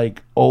look at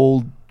like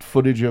old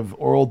footage of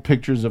or old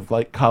pictures of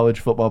like college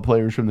football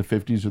players from the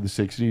 50s or the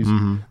 60s?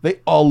 Mm-hmm. They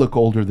all look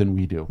older than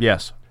we do.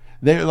 Yes.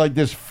 They're like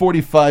this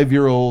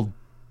 45-year-old,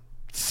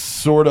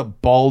 sort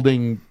of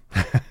balding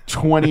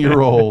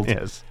 20-year-old.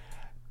 Yes.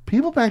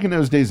 People back in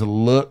those days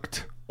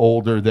looked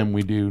older than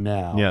we do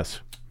now. Yes.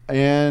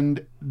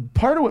 And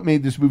part of what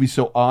made this movie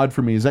so odd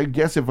for me is I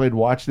guess if I'd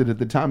watched it at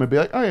the time, I'd be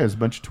like, oh yeah, it's a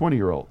bunch of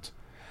 20-year-olds.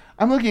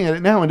 I'm looking at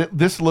it now, and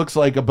this looks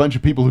like a bunch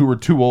of people who were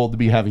too old to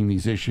be having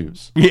these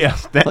issues.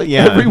 Yes.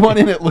 Everyone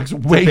in it looks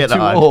way too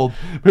odd. old.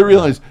 But I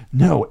realized,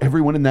 no,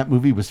 everyone in that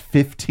movie was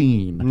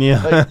 15.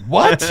 Yeah. Like,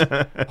 what?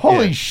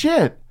 Holy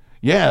shit.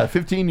 Yeah,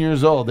 15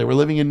 years old. They were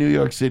living in New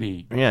York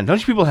City. Yeah, don't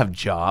you people have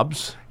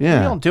jobs?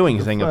 Yeah. You don't do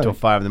anything up till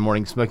 5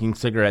 a.m, smoking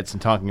cigarettes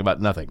and talking about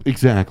nothing.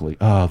 Exactly.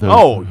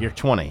 You're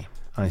 20.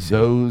 I see.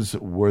 Those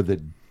were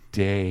the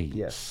days.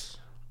 Yes.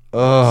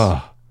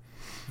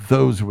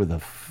 Those were the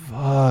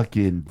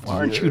fucking.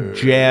 Aren't you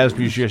jazz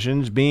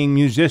musicians being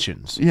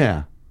musicians?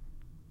 Yeah.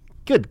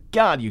 Good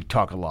God, you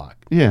talk a lot.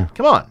 Yeah.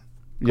 Come on.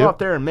 Go Yep. out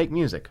there and make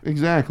music.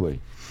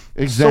 Exactly.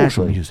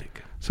 Social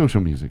music.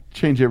 Social music.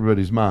 Change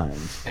everybody's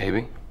minds.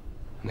 Maybe.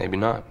 Maybe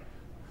not.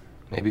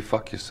 Maybe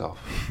fuck yourself.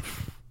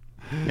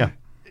 Yeah.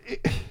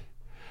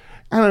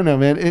 I don't know,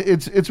 man.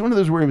 It's one of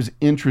those where it was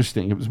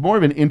interesting. It was more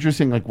of an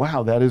interesting, like,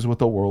 wow, that is what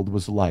the world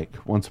was like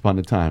once upon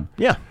a time.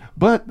 Yeah.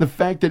 But the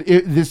fact that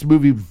this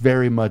movie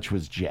very much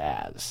was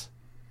jazz.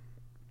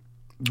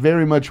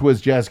 Very much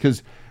was jazz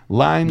because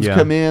lines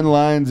come in,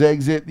 lines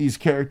exit, these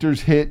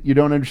characters hit, you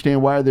don't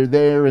understand why they're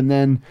there, and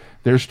then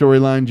their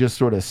storyline just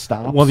sort of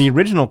stops. Well, the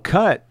original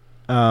cut,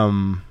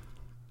 the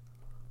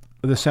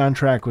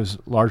soundtrack was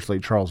largely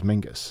Charles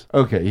Mingus.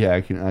 Okay, yeah,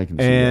 I can see that.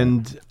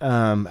 And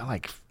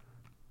like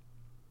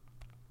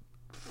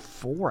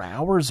 4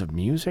 hours of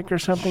music or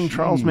something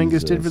Charles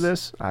Mingus did for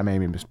this. I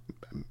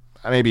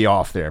may be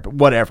off there, but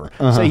whatever.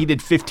 Say he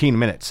did 15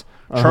 minutes.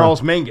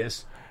 Charles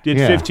Mingus did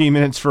 15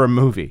 minutes for a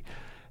movie.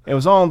 It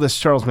was all this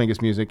Charles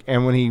Mingus music,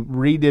 and when he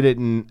redid it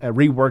and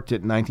reworked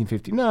it in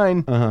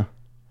 1959,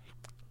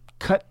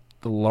 cut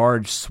the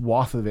large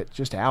swath of it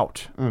just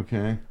out.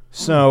 Okay.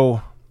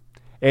 So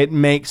it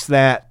makes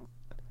that,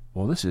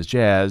 well, this is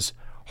jazz,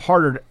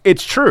 harder.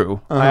 It's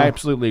true. I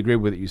absolutely agree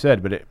with what you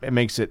said, but it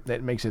makes it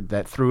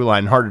that through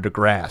line harder to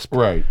grasp.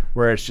 Right.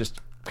 Where it's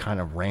just kind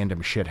of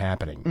random shit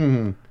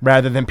happening,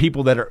 rather than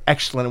people that are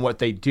excellent at what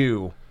they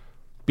do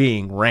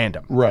being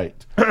random.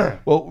 Right.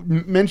 Well,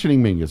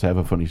 mentioning Mingus, I have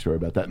a funny story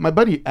about that. My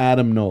buddy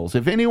Adam Knowles,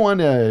 if anyone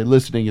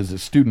listening is a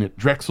student at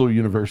Drexel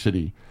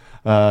University,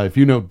 if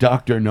you know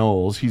Dr.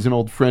 Knowles, he's an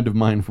old friend of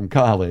mine from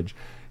college.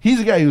 He's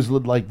a guy who's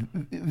lived like,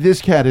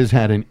 this cat has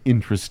had an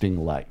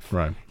interesting life.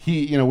 Right.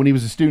 He, when he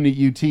was a student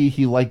at UT,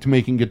 he liked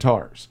making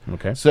guitars.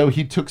 Okay. So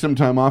he took some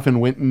time off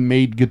and went and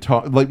made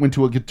went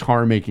to a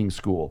guitar making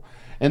school.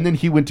 And then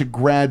he went to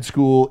grad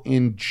school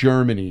in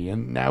Germany,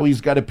 and now he's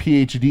got a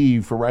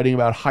PhD for writing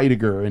about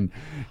Heidegger. And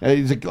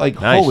he's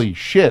like, nice. Holy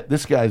shit,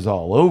 this guy's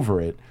all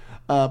over it.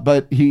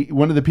 But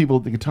one of the people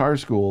at the guitar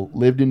school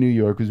lived in New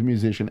York, was a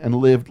musician, and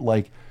lived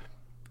like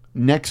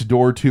next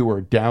door to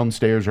or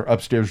downstairs or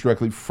upstairs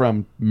directly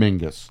from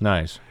Mingus.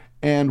 Nice.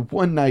 And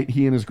one night,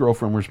 he and his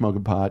girlfriend were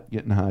smoking pot,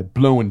 getting high,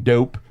 blowing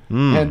dope,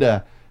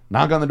 and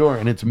knock on the door,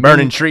 and it's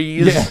burning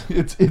trees. Yeah,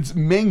 it's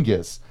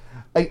Mingus.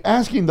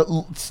 Asking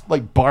to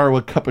like borrow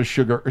a cup of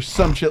sugar or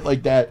some shit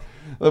like that,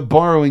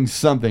 borrowing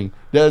something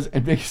and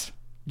Mingus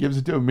gives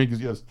it to him. Mingus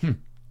goes,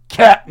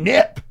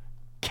 catnip,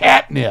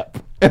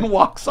 and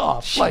walks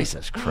off.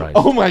 Jesus Christ!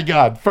 Oh my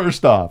God!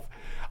 First off,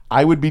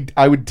 I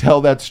would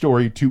tell that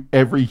story to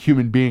every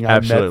human being I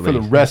met for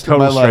the rest of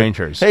my life.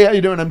 Strangers. Hey, how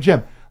you doing? I'm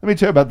Jim. Let me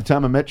tell you about the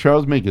time I met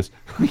Charles Mingus.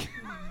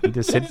 He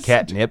just said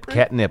catnip,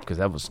 because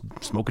that was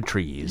smoking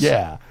trees.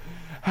 Yeah.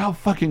 How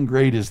fucking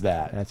great is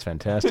that? That's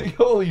fantastic.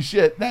 Holy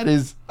shit. That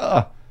is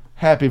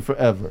happy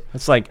forever.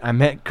 It's like I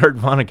met Kurt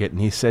Vonnegut and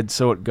he said,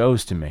 so it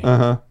goes to me.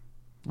 All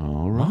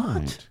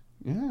right. What?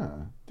 Yeah.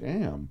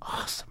 Damn.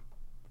 Awesome.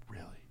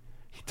 Really?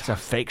 It's a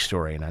fake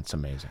story and that's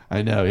amazing.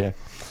 I know, yeah.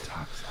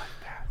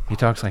 He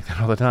talks like that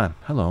all the time.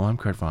 Hello, I'm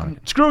Kurt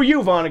Vonnegut. Screw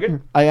you,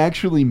 Vonnegut. I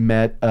actually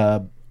met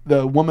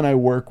the woman I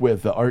work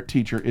with, the art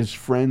teacher, is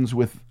friends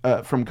with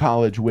from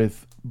college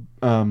with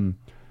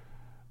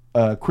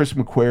Chris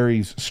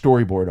McQuarrie's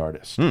storyboard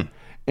artist,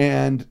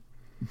 and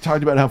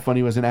talked about how funny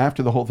he was. And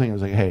after the whole thing, I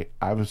was like, "Hey,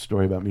 I have a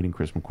story about meeting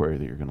Chris McQuarrie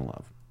that you're going to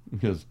love." He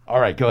goes,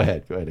 "All right, go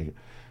ahead." He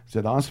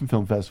said, "Awesome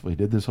Film Festival. He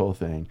did this whole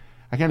thing.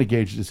 I kind of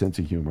gauged his sense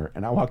of humor,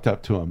 and I walked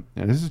up to him,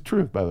 and this is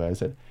truth, by the way. I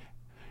said,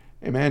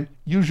 hey man,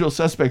 Usual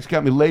Suspects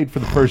got me laid for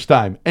the first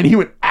time. And he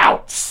went,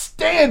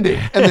 outstanding,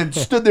 and then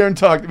stood there and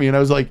talked to me. And I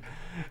was like,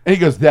 and he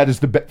goes, that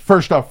is the best.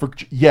 First off,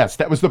 yes,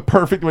 that was the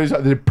perfect way.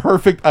 The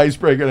perfect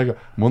icebreaker. And I go,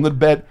 I'm on the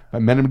bet. If I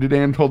met him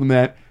today and told him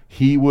that,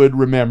 he would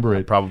remember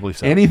it. Probably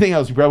so. Anything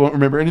else, he probably won't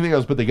remember anything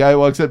else. But the guy who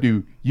walks up to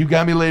you, you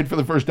got me laid for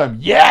the first time.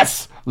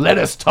 Yes, let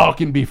us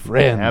talk and be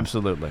friends.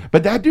 Absolutely.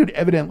 But that dude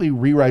evidently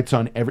rewrites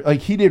on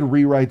he did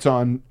rewrites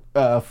on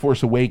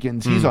Force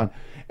Awakens. He's on.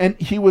 And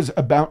he was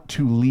about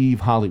to leave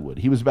Hollywood.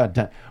 He was about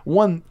done.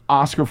 Won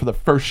Oscar for the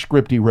first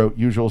script he wrote,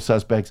 Usual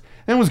Suspects,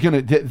 and was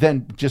going to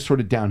then just sort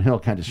of downhill,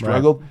 kind of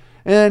struggled. Right.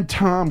 And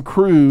Tom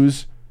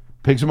Cruise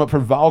picks him up for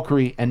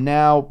Valkyrie, and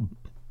now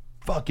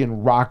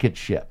fucking rocket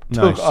ship.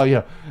 Nice.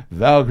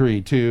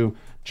 Valkyrie to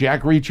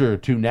Jack Reacher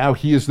to now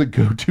he is the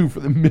go-to for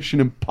the Mission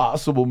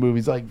Impossible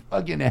movies. Like,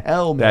 fucking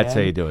hell, man. That's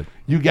how you do it.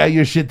 You got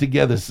your shit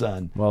together,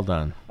 son. Well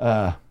done.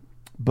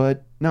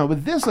 But no,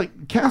 but this,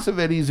 like,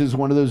 Cassavetes is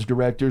one of those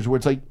directors where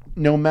it's like,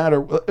 no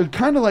matter,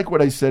 kind of like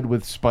what I said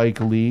with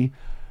Spike Lee,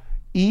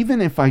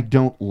 even if I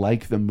don't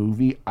like the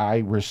movie, I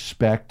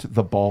respect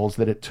the balls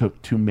that it took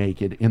to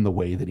make it in the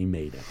way that he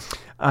made it.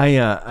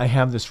 I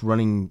have this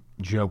running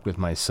joke with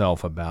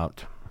myself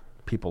about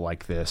people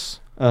like this,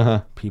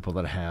 people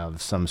that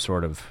have some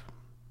sort of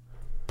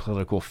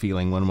political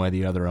feeling one way or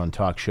the other on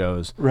talk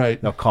shows.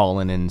 Right. They'll call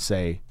in and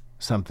say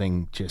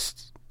something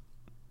just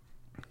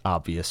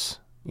obvious,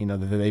 that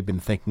they've been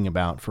thinking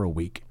about for a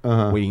week,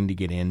 waiting to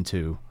get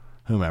into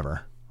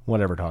whomever,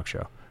 whatever talk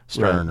show,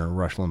 Stern or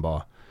Rush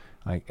Limbaugh.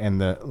 Like, and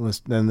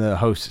then the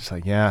host is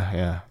like,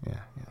 yeah,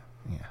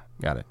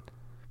 got it,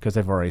 because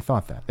they've already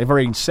thought that, they've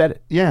already said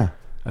it,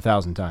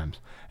 1,000 times.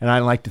 And I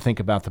like to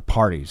think about the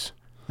parties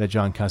that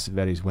John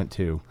Cassavetes went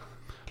to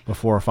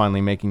before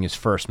finally making his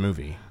first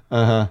movie.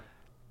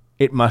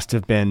 It must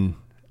have been,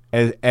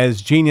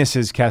 as genius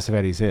as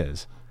Cassavetes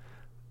is,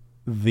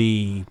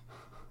 the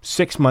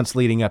 6 months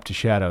leading up to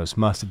Shadows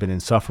must have been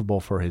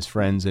insufferable for his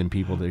friends and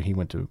people that he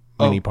went to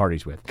many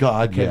parties with.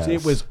 God, because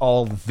it was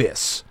all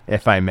this,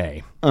 if I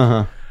may.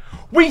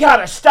 We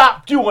gotta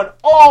stop doing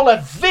all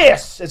of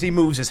this as he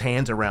moves his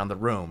hands around the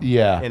room.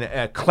 Yeah. In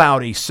a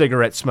cloudy,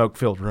 cigarette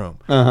smoke-filled room.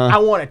 I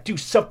want to do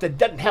something that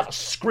doesn't have a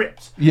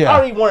script. Yeah. I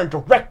don't even want to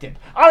direct it.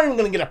 I'm not even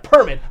going to get a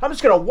permit. I'm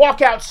just going to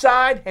walk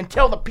outside and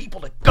tell the people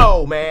to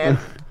go, man.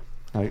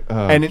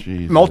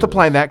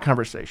 Multiply that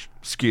conversation,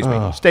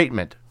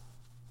 statement,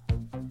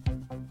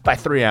 by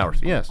 3 hours.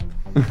 Yes.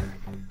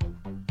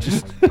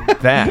 Just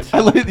that. I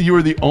like that you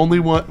were the only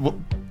one. Well,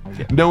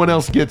 no one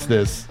else gets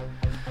this.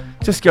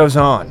 Just goes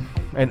on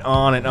and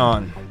on and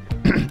on.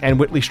 And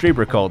Whitley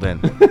Strieber called in.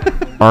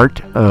 Art,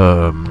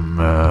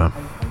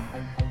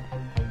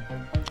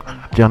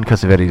 John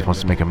Cassavetes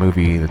wants to make a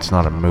movie that's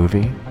not a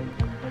movie,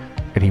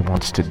 and he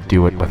wants to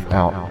do it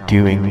without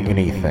doing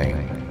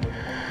anything.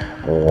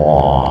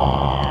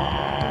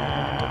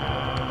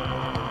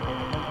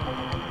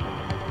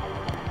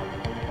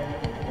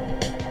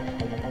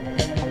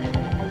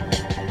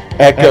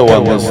 Echo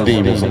on this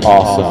theme is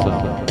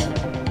awesome.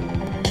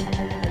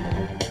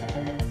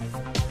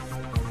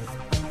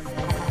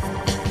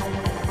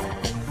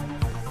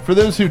 For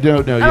those who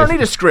don't know, I don't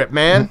need a script,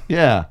 man.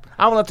 Yeah.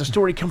 I want to let the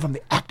story come from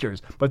the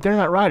actors, but they're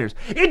not writers.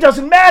 It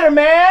doesn't matter,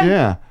 man.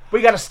 Yeah.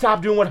 We got to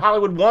stop doing what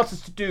Hollywood wants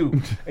us to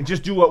do and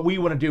just do what we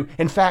want to do.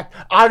 In fact,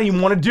 I don't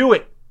even want to do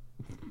it.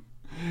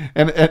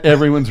 And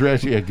everyone's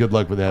reaction. Yeah, good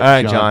luck with that. All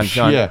right,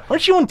 John. Yeah.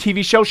 Aren't you on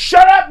TV show?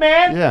 Shut up,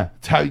 man. Yeah.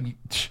 It's how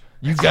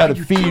you got to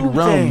feed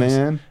Rome,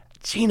 man.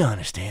 Gina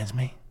understands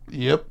me.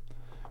 Yep.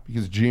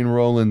 Because Gene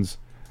Rollins,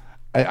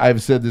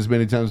 I've said this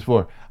many times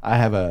before.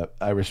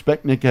 I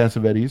respect Nick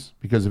Cassavetes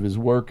because of his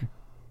work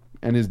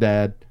and his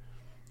dad.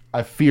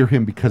 I fear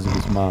him because of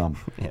his mom.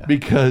 Yeah.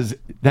 Because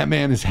that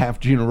man is half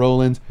Gina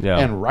Rollins. Yeah.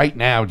 And right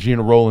now,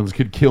 Gina Rollins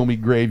could kill me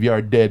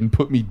graveyard dead and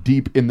put me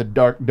deep in the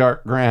dark,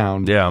 dark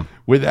ground. Yeah.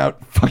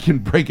 Without fucking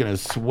breaking a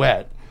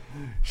sweat.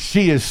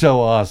 She is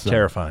so awesome.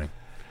 Terrifying.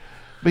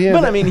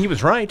 But I mean, he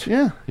was right.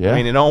 Yeah. Yeah. I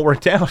mean, it all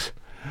worked out.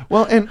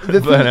 Well, and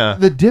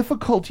the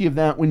difficulty of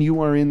that when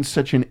you are in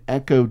such an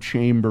echo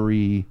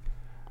chambery,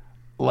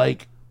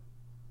 like,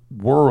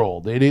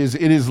 world. It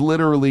is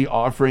literally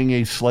offering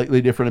a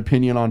slightly different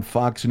opinion on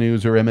Fox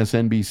News or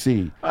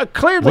MSNBC.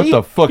 Clearly. What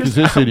the fuck is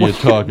this idiot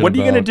talking about? What are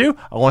you going to do?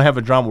 I want to have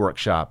a drama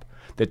workshop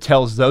that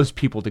tells those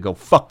people to go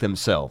fuck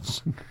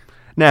themselves.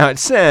 Now, it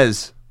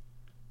says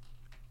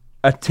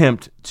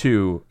attempt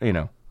to,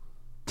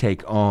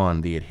 take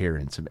on the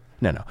adherents of it.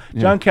 No.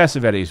 John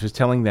Cassavetes was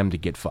telling them to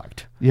get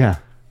fucked. Yeah.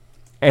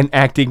 And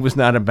acting was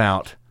not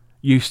about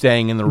you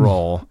staying in the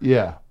role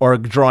or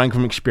drawing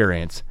from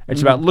experience.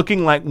 It's about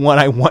looking like what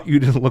I want you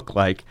to look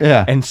like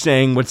and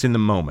saying what's in the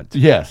moment.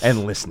 Yes.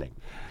 And listening.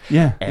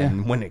 Yeah.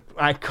 And when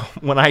I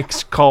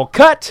call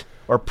cut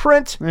or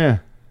print,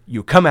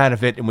 you come out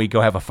of it and we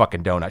go have a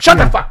fucking donut. Shut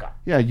the fuck up.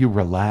 Yeah, you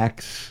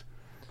relax.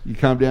 You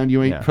calm down.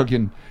 You ain't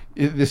fucking...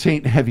 This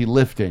ain't heavy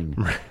lifting.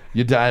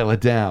 You dial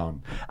it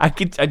down. I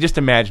just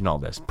imagine all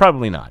this.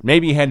 Probably not.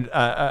 Maybe he had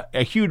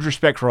a huge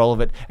respect for all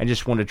of it and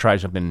just wanted to try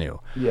something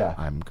new. Yeah.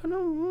 I'm going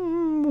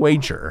to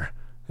wager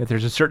that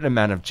there's a certain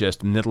amount of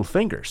just middle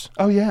fingers.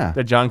 Oh, yeah.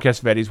 That John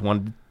Cassavetes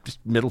wanted to just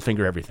middle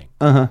finger everything.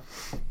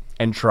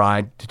 And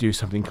tried to do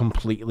something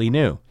completely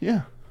new.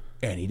 Yeah.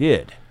 And he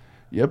did.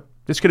 Yep.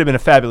 This could have been a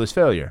fabulous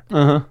failure.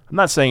 I'm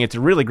not saying it's a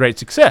really great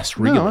success,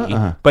 really,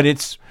 but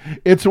it's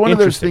one of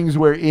those things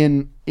where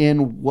in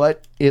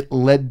what it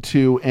led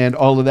to and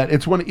all of that,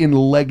 it's one in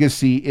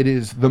legacy. It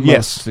is the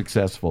most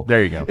successful.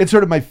 There you go. It's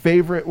sort of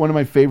one of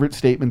my favorite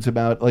statements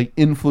about like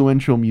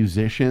influential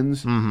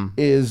musicians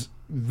is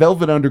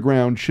Velvet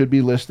Underground should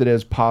be listed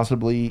as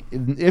possibly,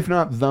 if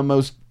not the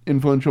most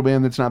influential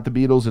band that's not the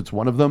Beatles, it's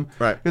one of them.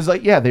 Right. Because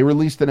they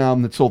released an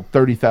album that sold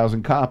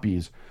 30,000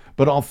 copies.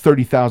 But all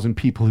 30,000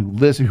 people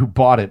who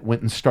bought it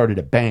went and started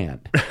a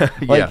band.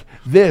 It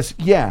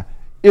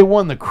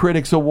won the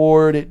Critics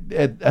Award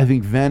at I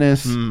think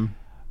Venice, and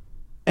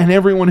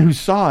everyone who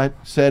saw it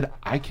said,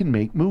 "I can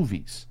make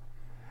movies,"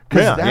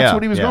 because that's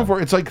what he was going for.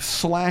 It's like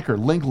Slacker,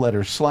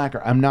 Linklater's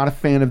Slacker. I'm not a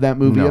fan of that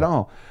movie at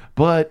all,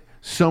 but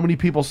so many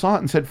people saw it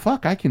and said,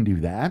 "Fuck, I can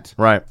do that."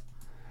 Right.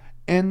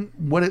 And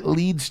what it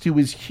leads to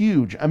is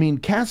huge. I mean,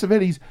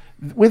 Cassavetes,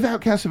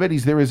 without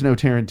Cassavetes, there is no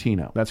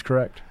Tarantino. That's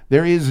correct.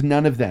 There is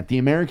none of that. The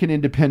American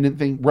independent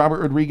thing, Robert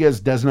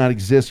Rodriguez does not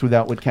exist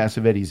without what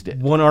Cassavetes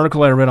did. One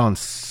article I read on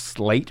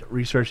Slate,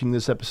 researching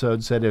this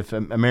episode, said if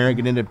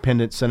American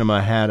independent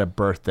cinema had a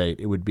birth date,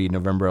 it would be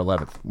November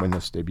 11th, when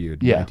this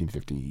debuted,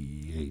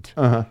 1958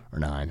 or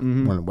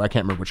 9. I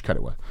can't remember which cut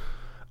it was.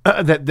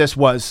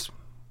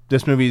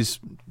 This movie's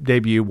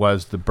debut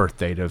was the birth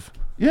date of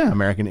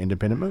American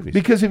independent movies.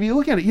 Because if you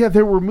look at it,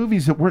 there were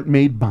movies that weren't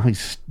made by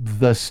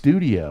the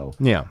studio.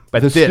 Yeah.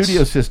 But the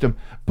studio system.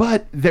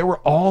 But there were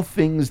all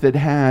things that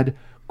had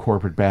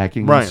corporate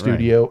backing in the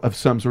studio of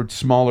some sort,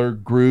 smaller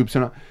groups.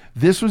 And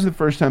this was the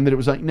first time that it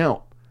was like,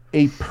 no,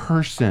 a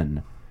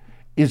person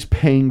is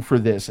paying for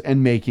this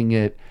and making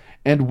it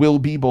and will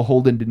be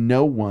beholden to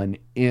no one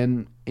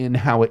in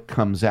how it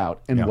comes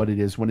out and what it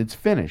is when it's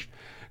finished.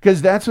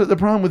 Because that's what the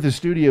problem with the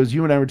studios,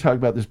 you and I were talking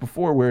about this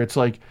before, where it's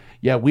like,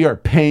 we are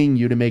paying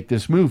you to make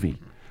this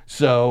movie.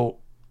 So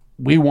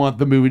we want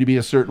the movie to be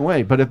a certain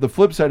way. But the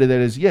flip side of that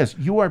is, yes,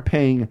 you are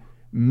paying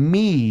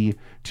me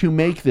to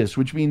make this,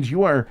 which means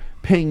you are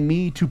paying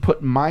me to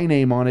put my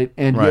name on it.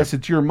 And yes,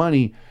 it's your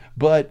money,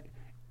 but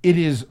it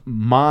is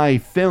my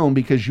film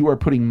because you are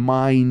putting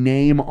my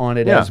name on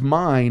it as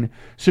mine.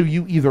 So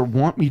you either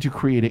want me to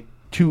create it,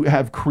 to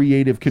have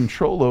creative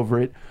control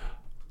over it,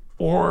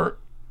 or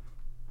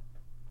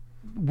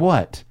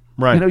what?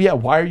 Right.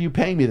 Why are you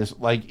paying me this?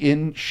 Like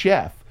in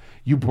Chef,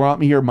 you brought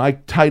me here. My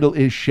title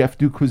is Chef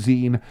du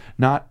Cuisine,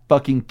 not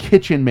fucking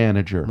kitchen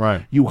manager.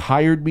 Right. You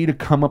hired me to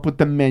come up with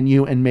the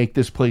menu and make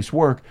this place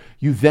work.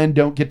 You then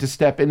don't get to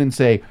step in and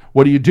say,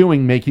 what are you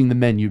doing making the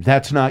menu?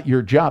 That's not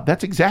your job.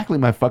 That's exactly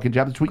my fucking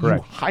job. That's what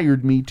you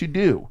hired me to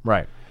do.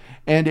 Right.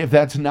 And if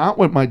that's not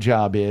what my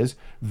job is,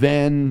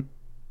 then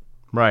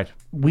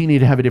we need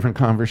to have a different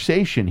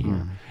conversation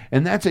here.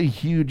 And that's a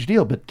huge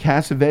deal. But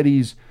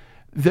Cassavetes,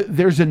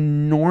 there's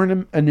an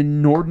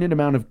inordinate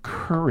amount of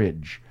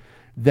courage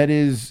that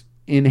is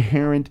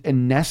inherent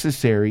and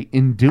necessary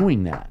in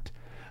doing that.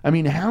 I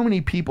mean, how many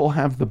people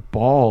have the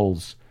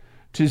balls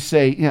to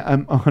say,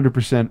 I'm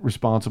 100%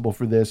 responsible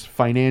for this,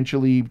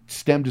 financially,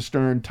 stem to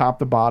stern, top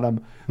to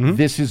bottom,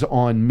 this is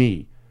on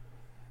me?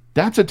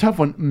 That's a tough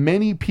one.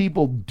 Many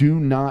people do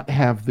not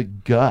have the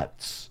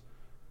guts,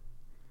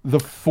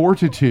 the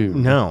fortitude.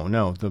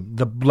 No, the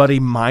bloody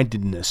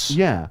mindedness.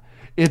 Yeah.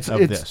 It's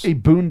a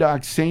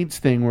Boondock Saints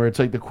thing where it's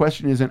like the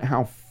question isn't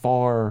how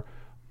far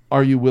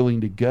are you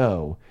willing to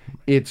go?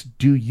 It's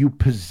do you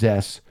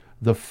possess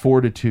the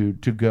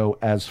fortitude to go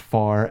as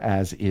far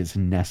as is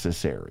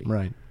necessary?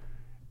 Right.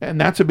 And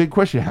that's a big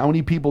question. How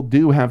many people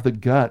do have the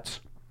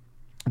guts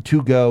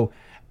to go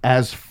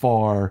as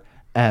far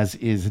as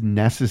is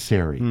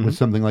necessary with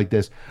something like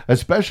this?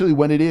 Especially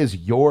when it is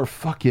your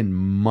fucking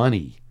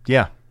money.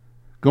 Yeah.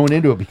 Going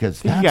into it,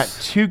 because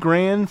that's... He got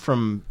 $2,000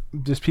 from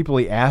just people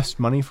he asked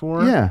money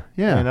for. Yeah.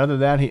 And other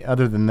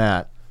than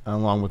that,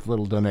 along with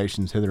little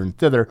donations hither and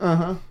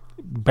thither,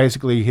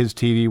 basically his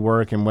TV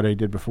work and what he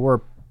did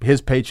before,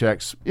 his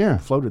paychecks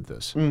floated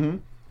this.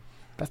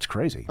 That's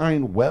crazy. I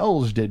mean,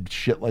 Wells did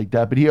shit like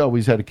that, but he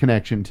always had a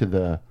connection to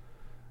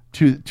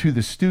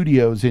the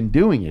studios in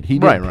doing it. He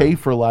didn't pay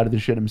for a lot of the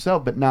shit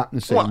himself, but not in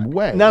the same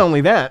way. Not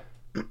only that,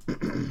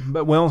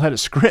 but Wells had a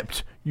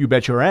script. You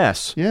bet your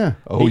ass. Yeah.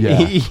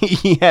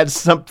 He had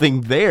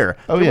something there.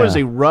 There was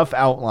a rough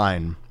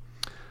outline.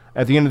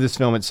 At the end of this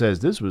film, it says,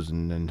 this was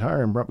an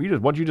entire...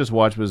 what you just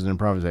watched was an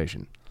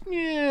improvisation.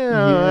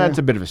 Yeah, that's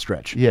a bit of a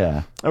stretch.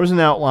 Yeah. There was an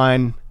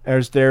outline.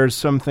 There's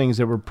some things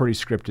that were pretty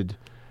scripted.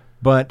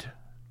 But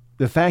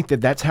the fact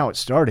that that's how it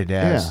started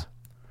as...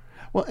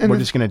 Well, and we're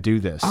just going to do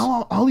this.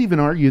 I'll even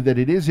argue that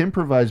it is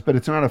improvised, but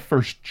it's not a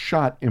first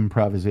shot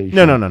improvisation.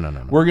 No.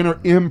 We're going to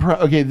improv.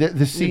 Okay,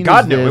 the scene.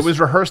 God knew it was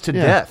rehearsed to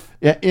death.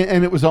 Yeah,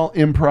 and it was all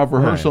improv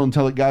rehearsal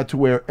until it got to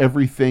where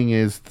everything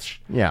is.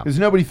 Yeah, because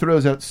nobody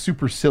throws out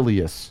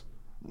supercilious.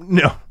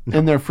 No,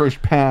 in their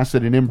first pass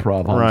at an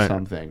improv on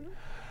something.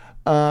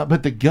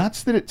 But the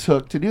guts that it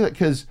took to do that,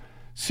 because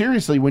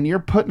seriously, when you're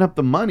putting up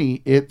the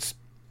money, it's...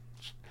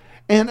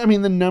 And, I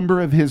mean, the number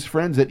of his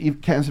friends that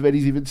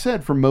Cassavetes even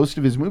said for most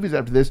of his movies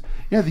after this,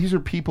 yeah, these are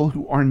people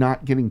who are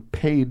not getting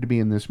paid to be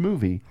in this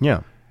movie.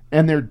 Yeah.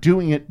 And they're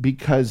doing it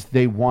because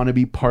they want to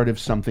be part of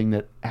something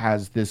that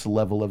has this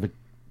level of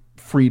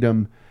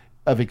freedom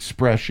of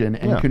expression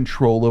and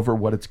control over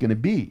what it's going to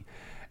be.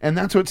 And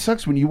that's what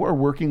sucks when you are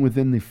working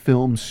within the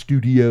film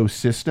studio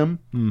system.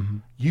 Mm-hmm.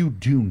 You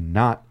do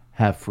not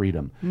have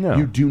freedom. No.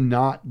 You do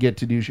not get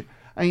to do shit.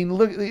 I mean,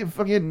 look,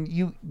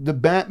 fucking the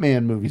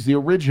Batman movies, the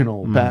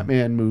original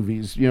Batman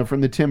movies, from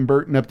the Tim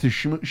Burton up to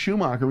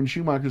Schumacher. And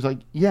Schumacher's like,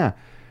 yeah,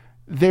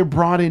 they're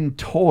brought in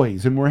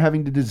toys, and we're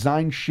having to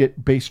design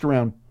shit based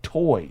around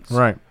toys.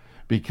 Right.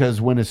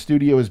 Because when a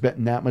studio is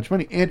betting that much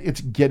money, and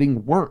it's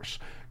getting worse.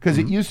 Because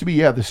it used to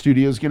be, the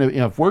studio's going to,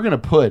 if we're going to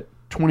put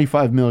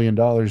 $25 million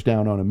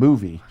down on a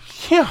movie,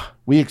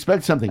 we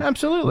expect something.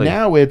 Absolutely.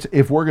 Now it's,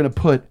 if we're going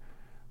to put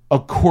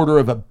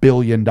 $250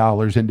 million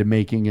into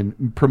making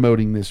and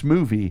promoting this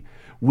movie,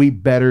 we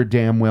better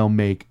damn well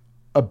make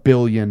 $1.25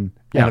 billion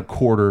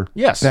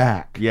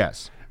back.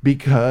 Yes.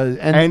 Because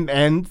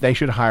and they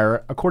should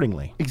hire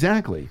accordingly.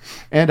 Exactly.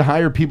 And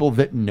hire people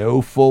that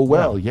know full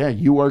well,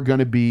 you are going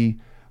to be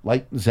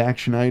like Zack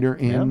Snyder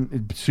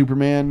in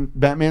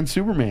Batman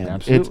Superman.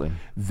 Absolutely.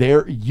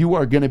 You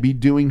are going to be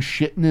doing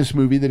shit in this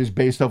movie that is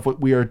based off what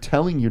we are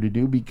telling you to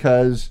do,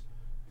 because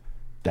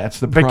that's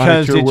the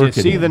product you're working in. Because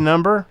did you see the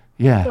number?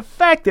 Yeah. The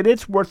fact that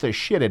it's worth a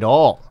shit at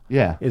all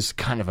is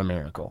kind of a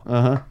miracle.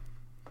 Uh-huh.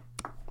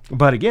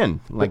 But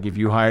again, like if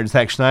you hired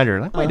Zack Snyder,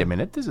 like, wait a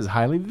minute, this is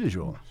highly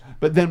visual.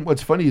 But then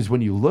what's funny is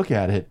when you look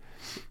at it,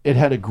 it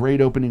had a great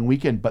opening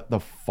weekend, but the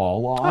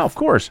fall off of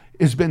course,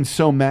 has been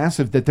so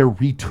massive that they're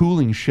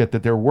retooling shit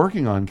that they're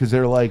working on, because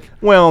they're like...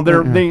 Well,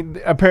 they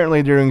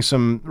apparently doing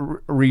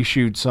some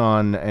reshoots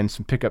on and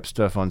some pickup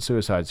stuff on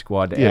Suicide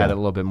Squad to add a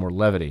little bit more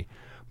levity.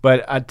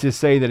 But to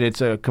say that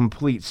it's a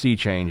complete sea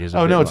change is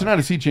it's not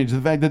a sea change. The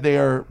fact that they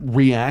are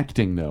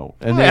reacting, though,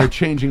 and they're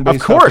changing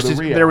based off of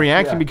the they're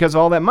reacting because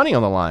of all that money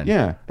on the line.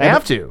 Yeah. They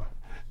have to.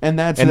 And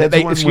that's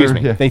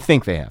they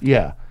think they have to.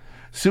 Yeah.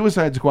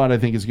 Suicide Squad, I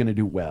think, is going to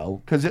do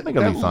well, because it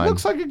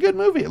looks like a good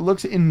movie. It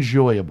looks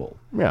enjoyable.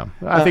 Yeah,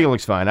 I think it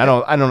looks fine. I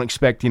don't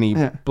expect any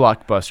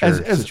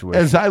blockbuster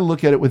situation. As I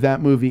look at it with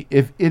that movie,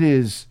 if it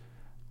is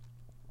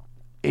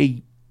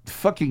a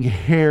fucking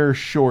hair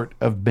short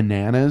of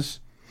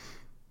Bananas,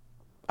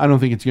 I don't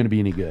think it's going to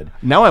be any good.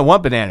 Now I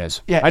want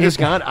bananas. Yeah, I just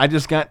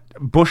got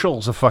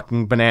bushels of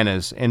fucking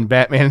bananas in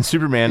Batman and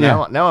Superman.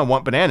 Yeah. Now I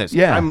want bananas.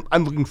 Yeah.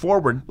 I'm looking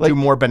forward to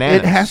more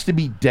bananas. It has to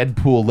be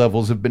Deadpool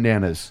levels of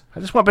bananas. I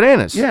just want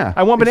bananas. Yeah.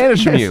 I want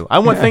bananas from you. I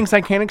want things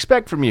I can't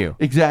expect from you.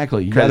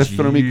 Exactly. You got to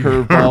throw me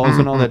curveballs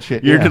and all that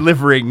shit. You're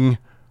delivering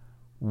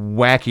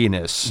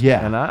wackiness.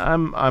 Yeah. And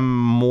I'm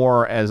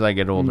more, as I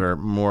get older,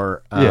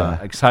 more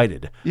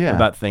excited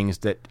about things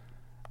that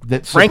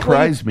frankly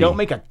surprise me. Don't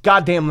make a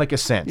goddamn lick of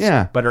sense,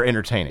 but are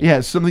entertaining. Yeah,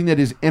 something that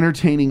is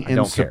entertaining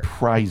and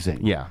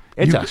surprising. Yeah,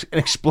 it's an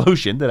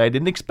explosion that I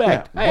didn't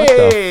expect. Yeah. What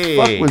the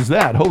fuck was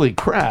that? Holy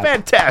crap.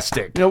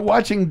 Fantastic.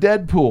 Watching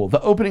Deadpool,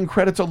 the opening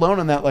credits alone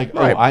on that,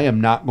 I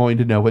am not going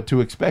to know what to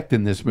expect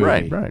in this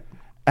movie. Right.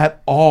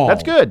 At all.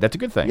 That's good. That's a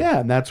good thing. Yeah,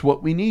 and that's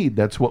what we need.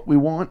 That's what we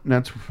want, and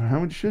that's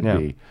how it should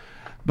be.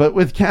 But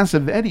with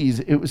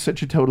Cassavetes, it was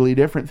such a totally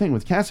different thing.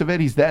 With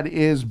Cassavetes, that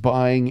is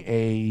buying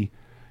a...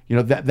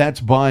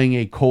 that's buying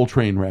a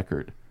Coltrane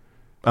record.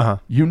 Uh-huh.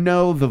 You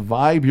know the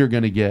vibe you're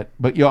going to get,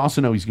 but you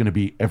also know he's going to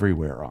be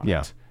everywhere on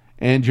it.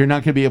 And you're not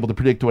going to be able to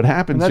predict what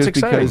happens just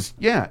because,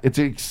 it's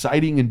an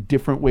exciting and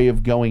different way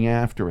of going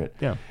after it.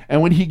 Yeah.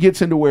 And when he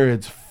gets into where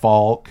it's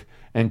Falk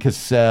and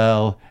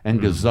Cassell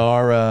and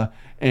Gazzara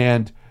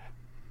and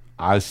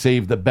I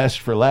saved the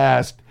best for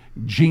last,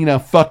 Gina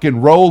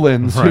fucking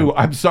Rollins, who,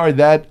 I'm sorry,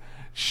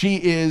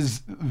 she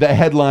is the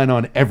headline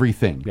on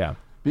everything. Yeah.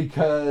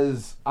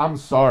 Because, I'm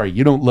sorry,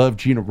 you don't love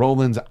Gina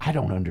Rollins. I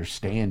don't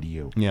understand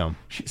you. Yeah.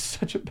 She's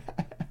such a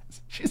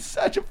badass. She's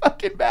such a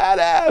fucking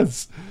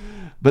badass.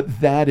 But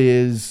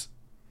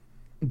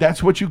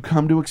that's what you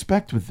come to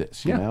expect with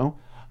this, you know?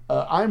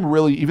 I'm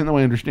really, even though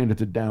I understand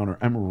it's a downer,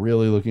 I'm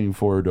really looking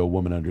forward to A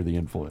Woman Under the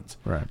Influence.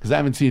 Right. Because I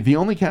haven't seen, the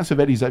only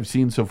Cassavetes I've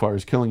seen so far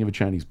is Killing of a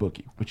Chinese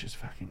Bookie, which is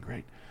fucking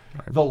great.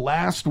 Right. The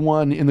last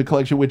one in the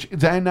collection, which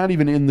it's not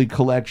even in the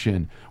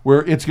collection,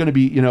 where it's going to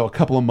be, a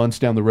couple of months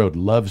down the road,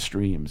 Love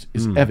Streams,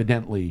 is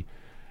evidently,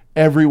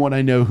 everyone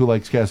I know who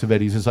likes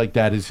Cassavetes is like,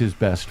 that is his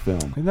best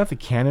film. Isn't that the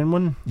Canon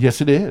one?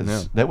 Yes, it is.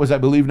 Yeah. That was, I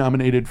believe,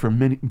 nominated for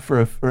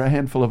a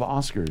handful of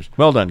Oscars.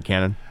 Well done,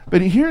 Canon.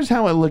 But here's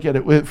how I look at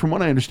it. From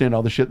what I understand,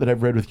 all the shit that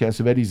I've read with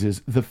Cassavetes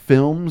is the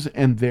films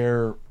and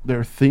their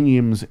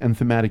themes and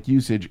thematic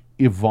usage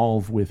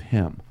evolve with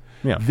him.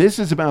 Yeah. This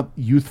is about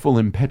youthful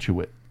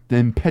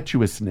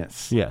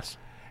impetuousness. Yes.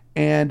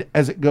 And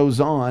as it goes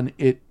on,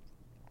 it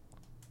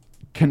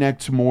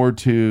connects more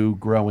to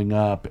growing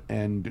up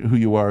and who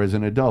you are as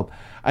an adult.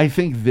 I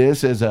think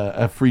this, as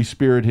a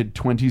free-spirited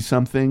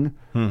 20-something,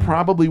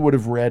 probably would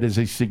have read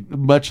as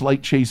much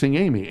like Chasing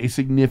Amy, a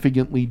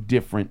significantly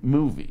different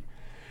movie.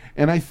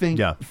 And I think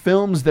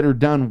films that are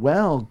done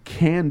well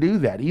can do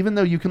that. Even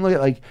though you can look at,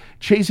 like,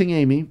 Chasing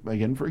Amy,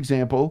 again, for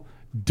example,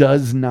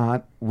 does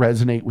not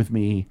resonate with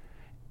me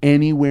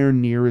anywhere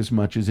near as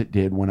much as it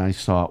did when I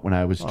saw it when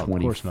I was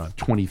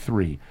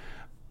 23.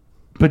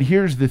 But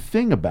here's the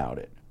thing about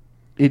it.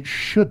 It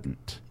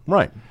shouldn't.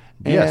 Right.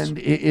 And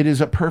it is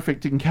a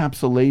perfect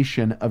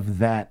encapsulation of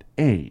that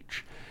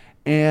age.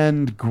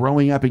 And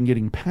growing up and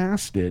getting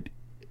past it,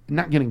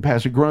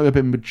 growing up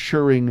and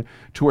maturing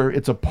to where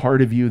it's a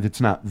part of you that's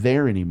not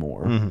there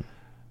anymore. Mm-hmm.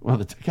 Well,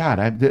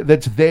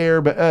 that's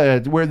there,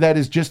 but where that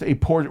is just a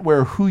part,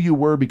 where who you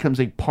were becomes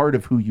a part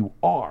of who you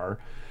are,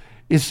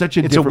 is such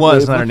a different way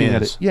of looking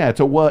at it. Yeah,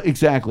 it's a was,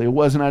 exactly. It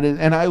was not.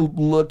 And I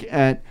look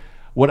at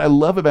what I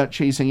love about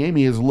Chasing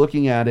Amy is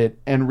looking at it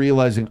and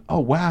realizing, oh,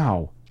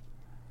 wow,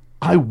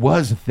 I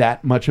was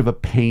that much of a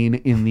pain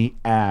in the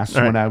ass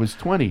when I was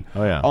 20.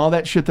 Oh, yeah. All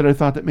that shit that I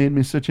thought that made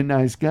me such a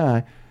nice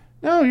guy.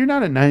 No, you're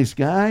not a nice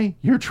guy.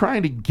 You're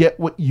trying to get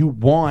what you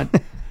want.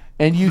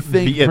 And you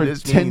think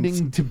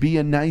pretending to be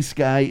a nice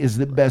guy is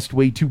the best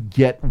way to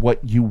get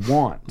what you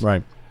want.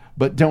 Right.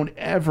 But don't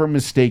ever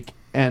mistake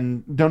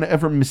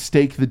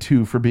the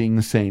two for being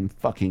the same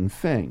fucking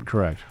thing.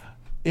 Correct.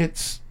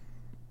 It's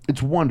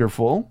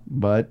wonderful,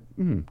 but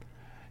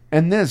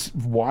and this,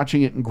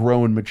 watching it and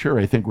grow and mature,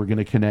 I think we're going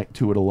to connect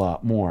to it a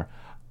lot more.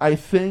 I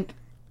think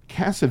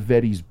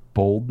Cassavetes'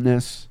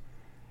 boldness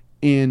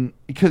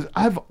because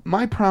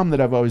my problem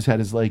that I've always had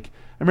is, like,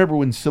 I remember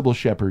when Sybil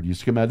Shepherd used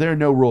to come out, there are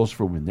no roles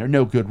for women. There are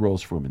no good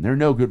roles for women. There are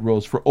no good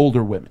roles for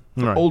older women.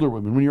 Older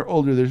women. When you're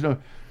older, there's no...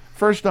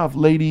 First off,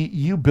 lady,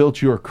 you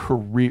built your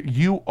career.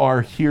 You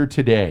are here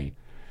today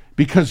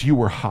because you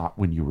were hot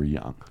when you were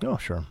young. Oh,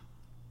 sure.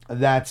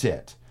 That's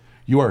it.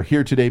 You are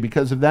here today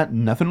because of that.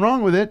 Nothing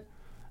wrong with it.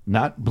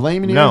 Not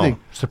blaming you. No,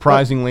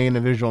 surprisingly, in a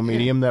visual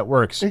medium that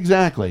works.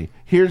 Exactly.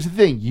 Here's the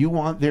thing. You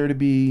want there to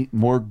be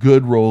more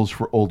good roles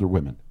for older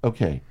women.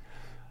 Okay.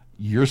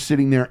 You're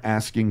sitting there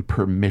asking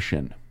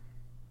permission.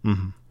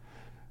 Mm-hmm.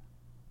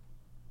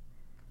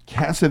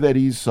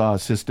 Cassavetes saw a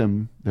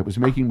system that was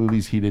making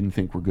movies he didn't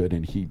think were good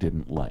and he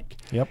didn't like.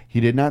 Yep. He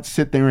did not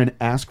sit there and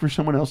ask for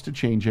someone else to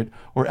change it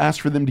or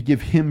ask for them to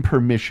give him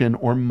permission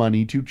or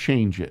money to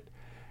change it.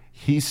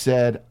 He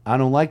said, I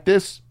don't like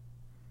this.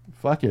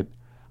 Fuck it.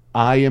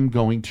 I am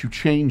going to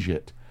change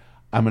it.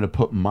 I'm going to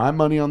put my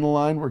money on the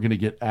line. We're going to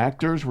get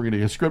actors. We're going to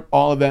get a script,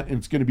 all of that, and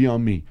it's going to be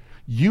on me.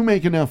 You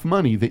make enough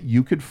money that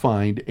you could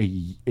find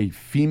a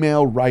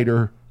female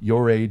writer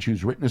your age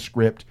who's written a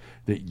script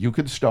that you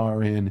could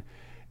star in,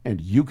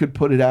 and you could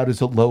put it out as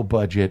a low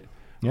budget.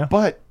 Yeah.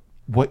 But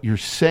what you're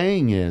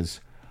saying is,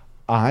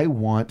 I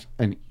want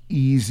an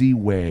easy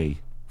way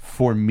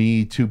for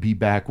me to be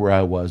back where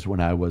I was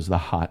when I was the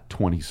hot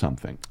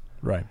 20-something.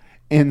 Right.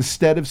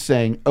 Instead of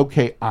saying,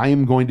 okay, I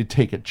am going to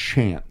take a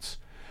chance.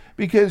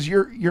 Because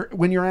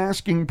when you're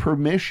asking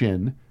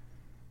permission,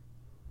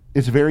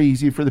 it's very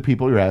easy for the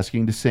people you're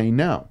asking to say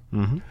no.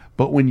 Mm-hmm.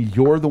 But when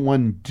you're the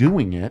one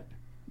doing it,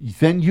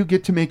 then you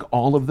get to make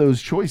all of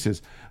those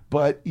choices.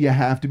 But you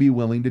have to be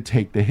willing to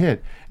take the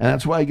hit. And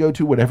that's why I go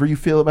to whatever you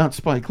feel about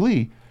Spike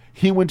Lee.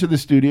 He went to the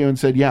studio and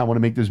said, yeah, I want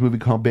to make this movie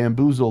called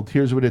Bamboozled.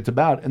 Here's what it's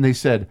about. And they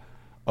said,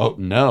 oh,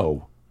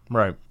 no.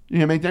 Right. You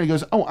know, make that. He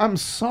goes, oh, I'm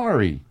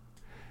sorry.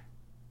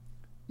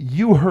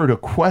 You heard a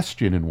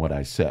question in what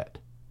I said.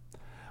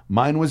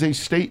 Mine was a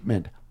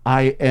statement.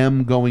 I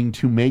am going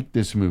to make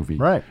this movie.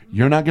 Right.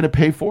 You're not going to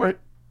pay for it?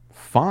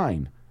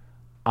 Fine.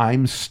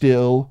 I'm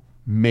still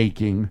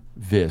making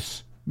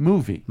this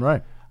movie.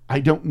 Right. I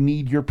don't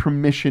need your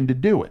permission to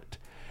do it.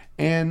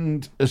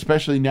 And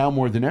especially now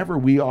more than ever,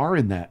 we are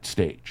in that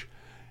stage.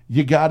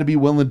 You got to be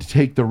willing to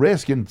take the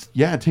risk. And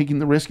yeah, taking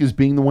the risk is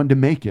being the one to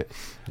make it.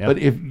 Yep. But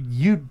if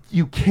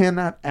you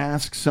cannot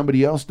ask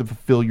somebody else to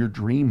fulfill your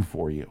dream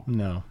for you.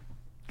 No.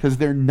 Because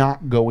they're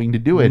not going to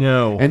do it.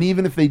 No. And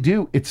even if they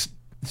do, it's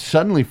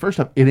suddenly, first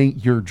off, it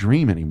ain't your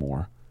dream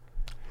anymore.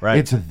 Right.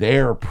 It's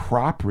their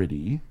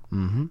property.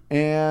 Mm-hmm.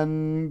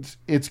 And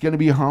it's going to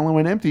be hollow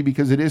and empty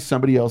because it is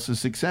somebody else's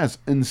success.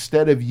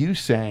 Instead of you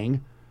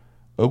saying,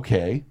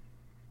 okay,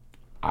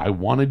 I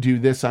want to do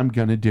this, I'm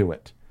going to do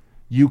it.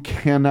 You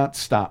cannot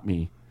stop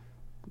me.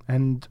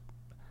 And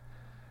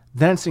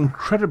that's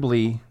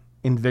incredibly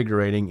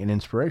invigorating and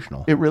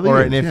inspirational. It really is.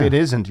 is. And if it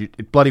isn't,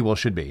 it bloody well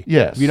should be.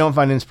 Yes. If you don't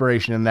find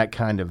inspiration in that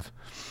kind of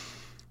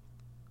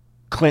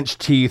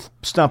clenched teeth,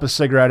 stump a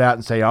cigarette out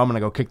and say, oh, I'm going to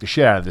go kick the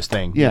shit out of this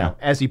thing. Yeah. You know,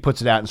 as he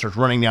puts it out and starts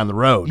running down the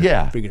road.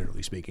 Yeah.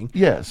 Figuratively speaking.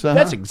 Yes. Uh-huh.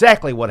 That's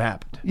exactly what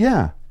happened.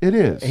 Yeah, it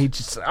is. And he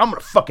just said, I'm going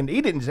to fucking,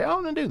 he didn't say,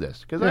 I'm going to do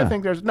this. Because I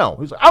think there's, no.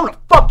 He's like, I'm going to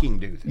fucking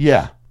do this.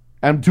 Yeah.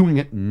 I'm doing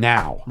it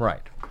now.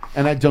 Right.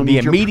 And I don't the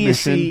need your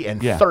immediacy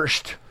permission. and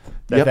thirst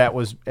that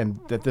was, and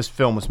that this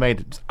film was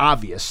made, it's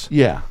obvious.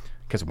 Yeah.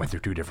 Because it went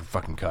through 2 different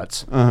fucking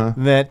cuts. Uh-huh.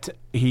 That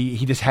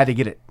he just had to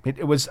get it.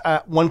 It was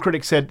one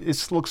critic said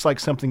this looks like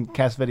something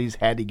Cassavetes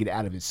had to get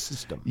out of his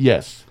system.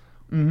 Yes.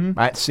 Mm-hmm.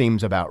 That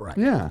seems about right.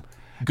 Yeah.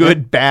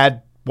 Good,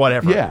 bad,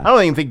 whatever. Yeah. I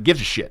don't even think he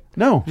gives a shit.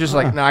 No. Just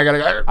like, no, I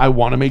gotta. I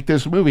want to make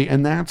this movie,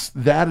 and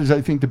that is,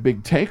 I think, the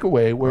big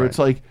takeaway. Where it's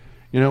like,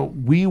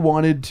 we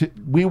wanted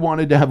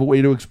to have a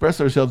way to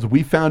express ourselves.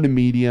 We found a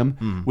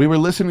medium. We were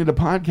listening to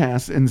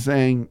podcasts and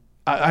saying,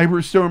 I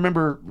still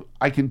remember,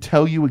 I can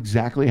tell you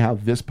exactly how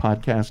this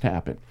podcast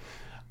happened.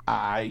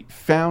 I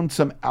found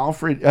some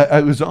Alfred,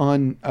 I was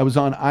on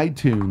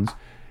iTunes,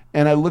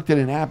 and I looked at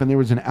an app, and there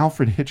was an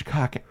Alfred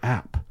Hitchcock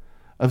app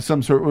of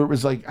some sort where it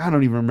was like, I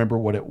don't even remember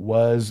what it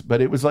was,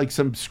 but it was like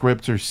some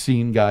scripts or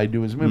scene guide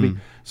to his movie.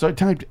 So I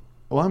typed,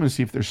 I'm going to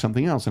see if there's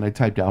something else. And I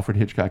typed Alfred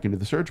Hitchcock into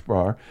the search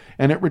bar,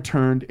 and it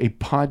returned a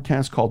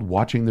podcast called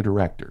Watching the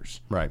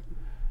Directors. Right.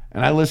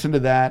 And I listened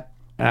to that,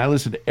 and I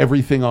listened to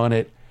everything on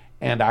it,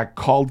 and I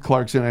called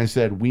Clarkson, and I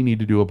said, we need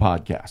to do a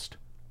podcast.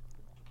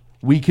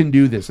 We can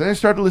do this. And I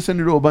started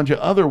listening to a bunch of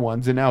other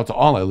ones, and now it's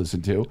all I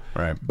listen to.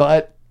 Right.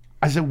 But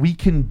I said, we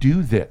can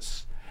do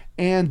this.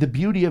 And the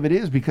beauty of it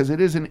is, because it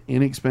is an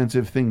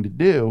inexpensive thing to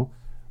do,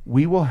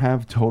 we will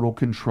have total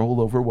control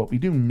over what we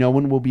do. No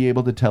one will be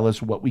able to tell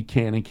us what we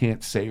can and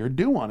can't say or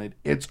do on it.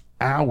 It's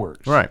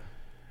ours. Right.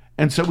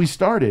 And so we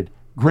started.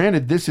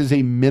 Granted, this is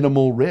a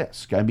minimal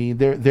risk. I mean,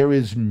 there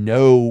is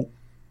no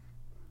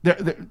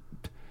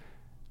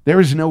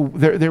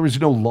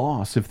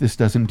loss if this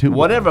doesn't do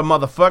whatever,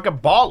 motherfucker,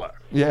 baller.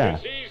 Yeah.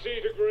 It's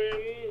easy to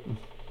grin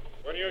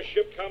when your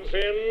ship comes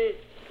in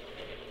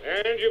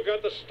and you've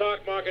got the stock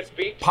market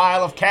beat.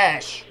 Pile of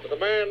cash. But the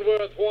man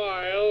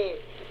worthwhile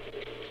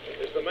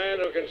is the man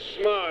who can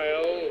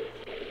smile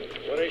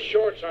when his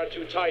shorts aren't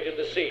too tight in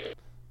the seat.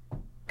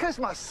 Kiss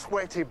my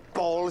sweaty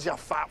balls, you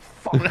fat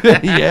fuck.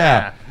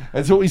 Yeah.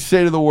 That's what we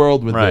say to the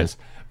world with this.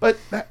 But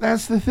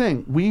that's the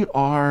thing. We're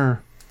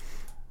on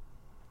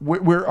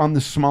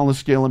the smallest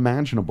scale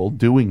imaginable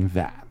doing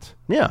that.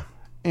 Yeah.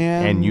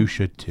 And you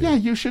should too. Yeah,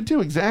 you should too.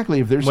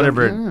 Exactly. If there's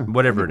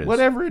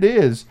whatever it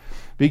is.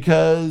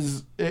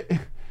 Because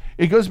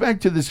it goes back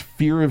to this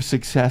fear of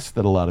success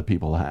that a lot of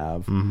people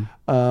have.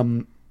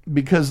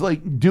 Because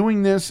like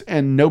doing this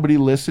and nobody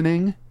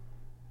listening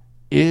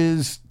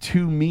is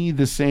to me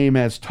the same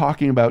as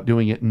talking about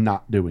doing it and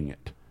not doing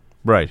it.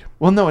 Right.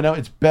 Well, no,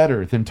 it's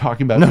better than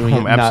talking about doing it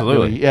and not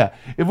doing it. Yeah.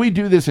 If we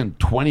do this and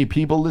 20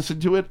 people listen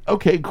to it,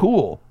 okay,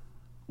 cool.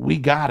 We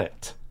got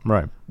it.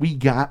 Right. We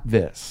got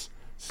this.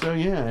 So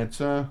yeah, it's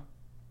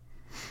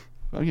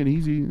fucking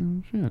easy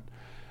shit.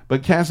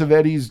 But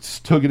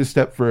Cassavetes took it a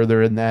step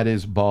further, and that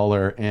is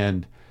baller.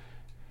 And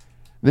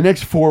the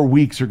next 4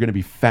 weeks are going to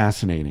be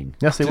fascinating.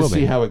 Yes, they will be. To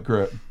see how it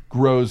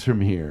grows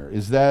from here.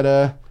 Is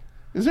there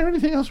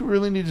anything else we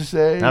really need to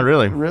say? Not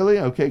really. Really?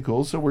 Okay,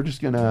 cool. So we're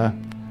just going to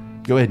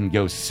go ahead and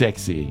go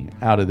sexy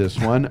out of this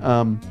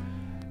one.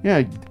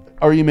 Yeah,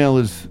 our email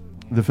is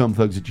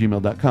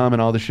thefilmthugs@gmail.com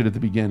and all the shit at the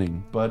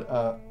beginning.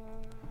 But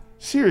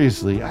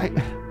seriously,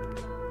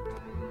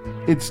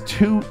 it's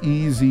too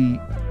easy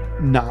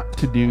not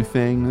to do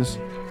things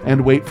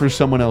and wait for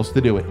someone else to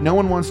do it. No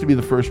one wants to be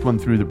the first one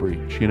through the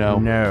breach,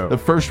 No. The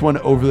first one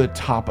over the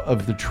top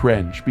of the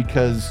trench,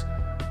 because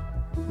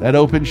that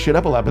opens shit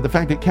up a lot. But the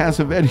fact that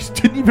Cassavetes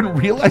didn't even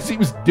realize he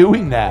was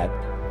doing that.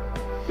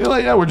 You're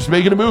like, yeah, we're just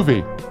making a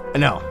movie.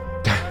 No.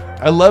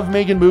 I love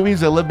making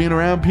movies. I love being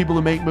around people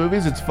who make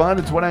movies. It's fun.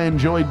 It's what I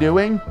enjoy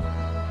doing.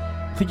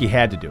 I think he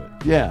had to do it.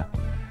 Yeah.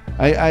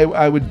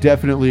 I would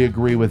definitely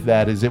agree with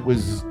that.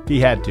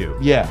 He had to.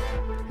 Yeah.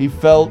 He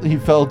felt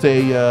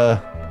a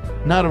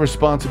not a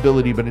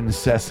responsibility, but a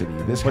necessity.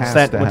 What's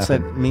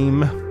that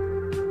meme?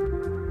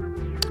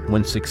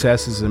 When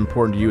success is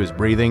important to you as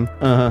breathing,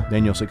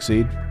 then you'll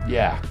succeed.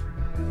 Yeah.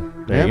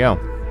 There you go.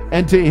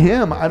 And to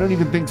him, I don't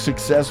even think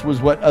success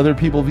was what other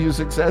people view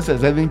success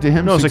as. I think to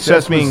him,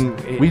 success meaning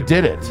we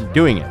did it.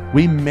 Doing it.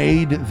 We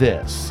made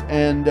this.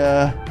 And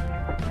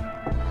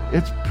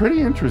it's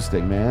pretty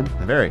interesting, man.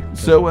 Very.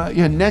 So,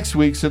 next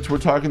week, since we're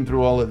talking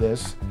through all of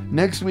this,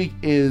 next week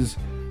is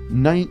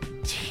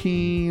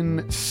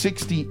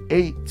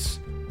 1968's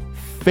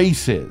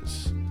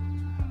Faces.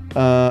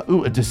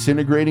 A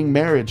disintegrating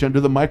marriage under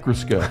the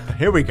microscope.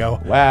 Here we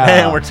go. Wow.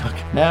 And we're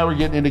talking. Now we're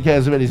getting into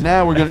Cassavetes.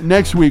 Now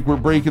next week we're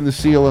breaking the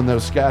seal on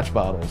those Scotch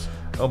bottles.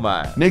 Oh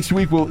my. Next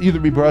week will either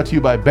be brought to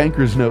you by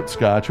Banker's Note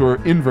Scotch or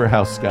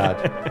Inverhouse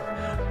Scotch.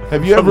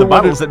 Have you From ever the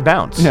bottles that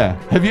bounce? Yeah.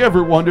 Have you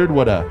ever wondered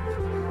what a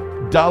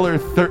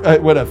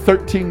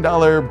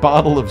 $13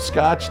 bottle of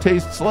Scotch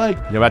tastes like?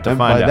 You're about to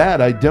find out. By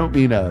that, I don't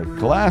mean a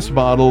glass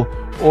bottle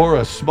or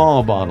a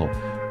small bottle.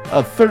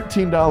 A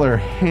 $13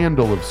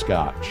 handle of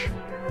Scotch.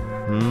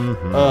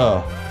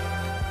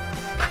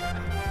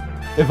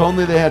 If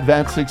only they had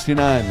VAT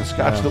 69, the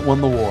Scotch that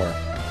won the war.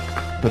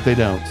 But they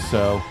don't,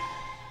 so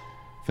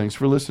thanks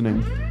for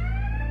listening.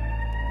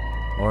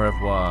 Au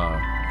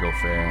revoir, go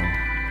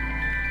fair.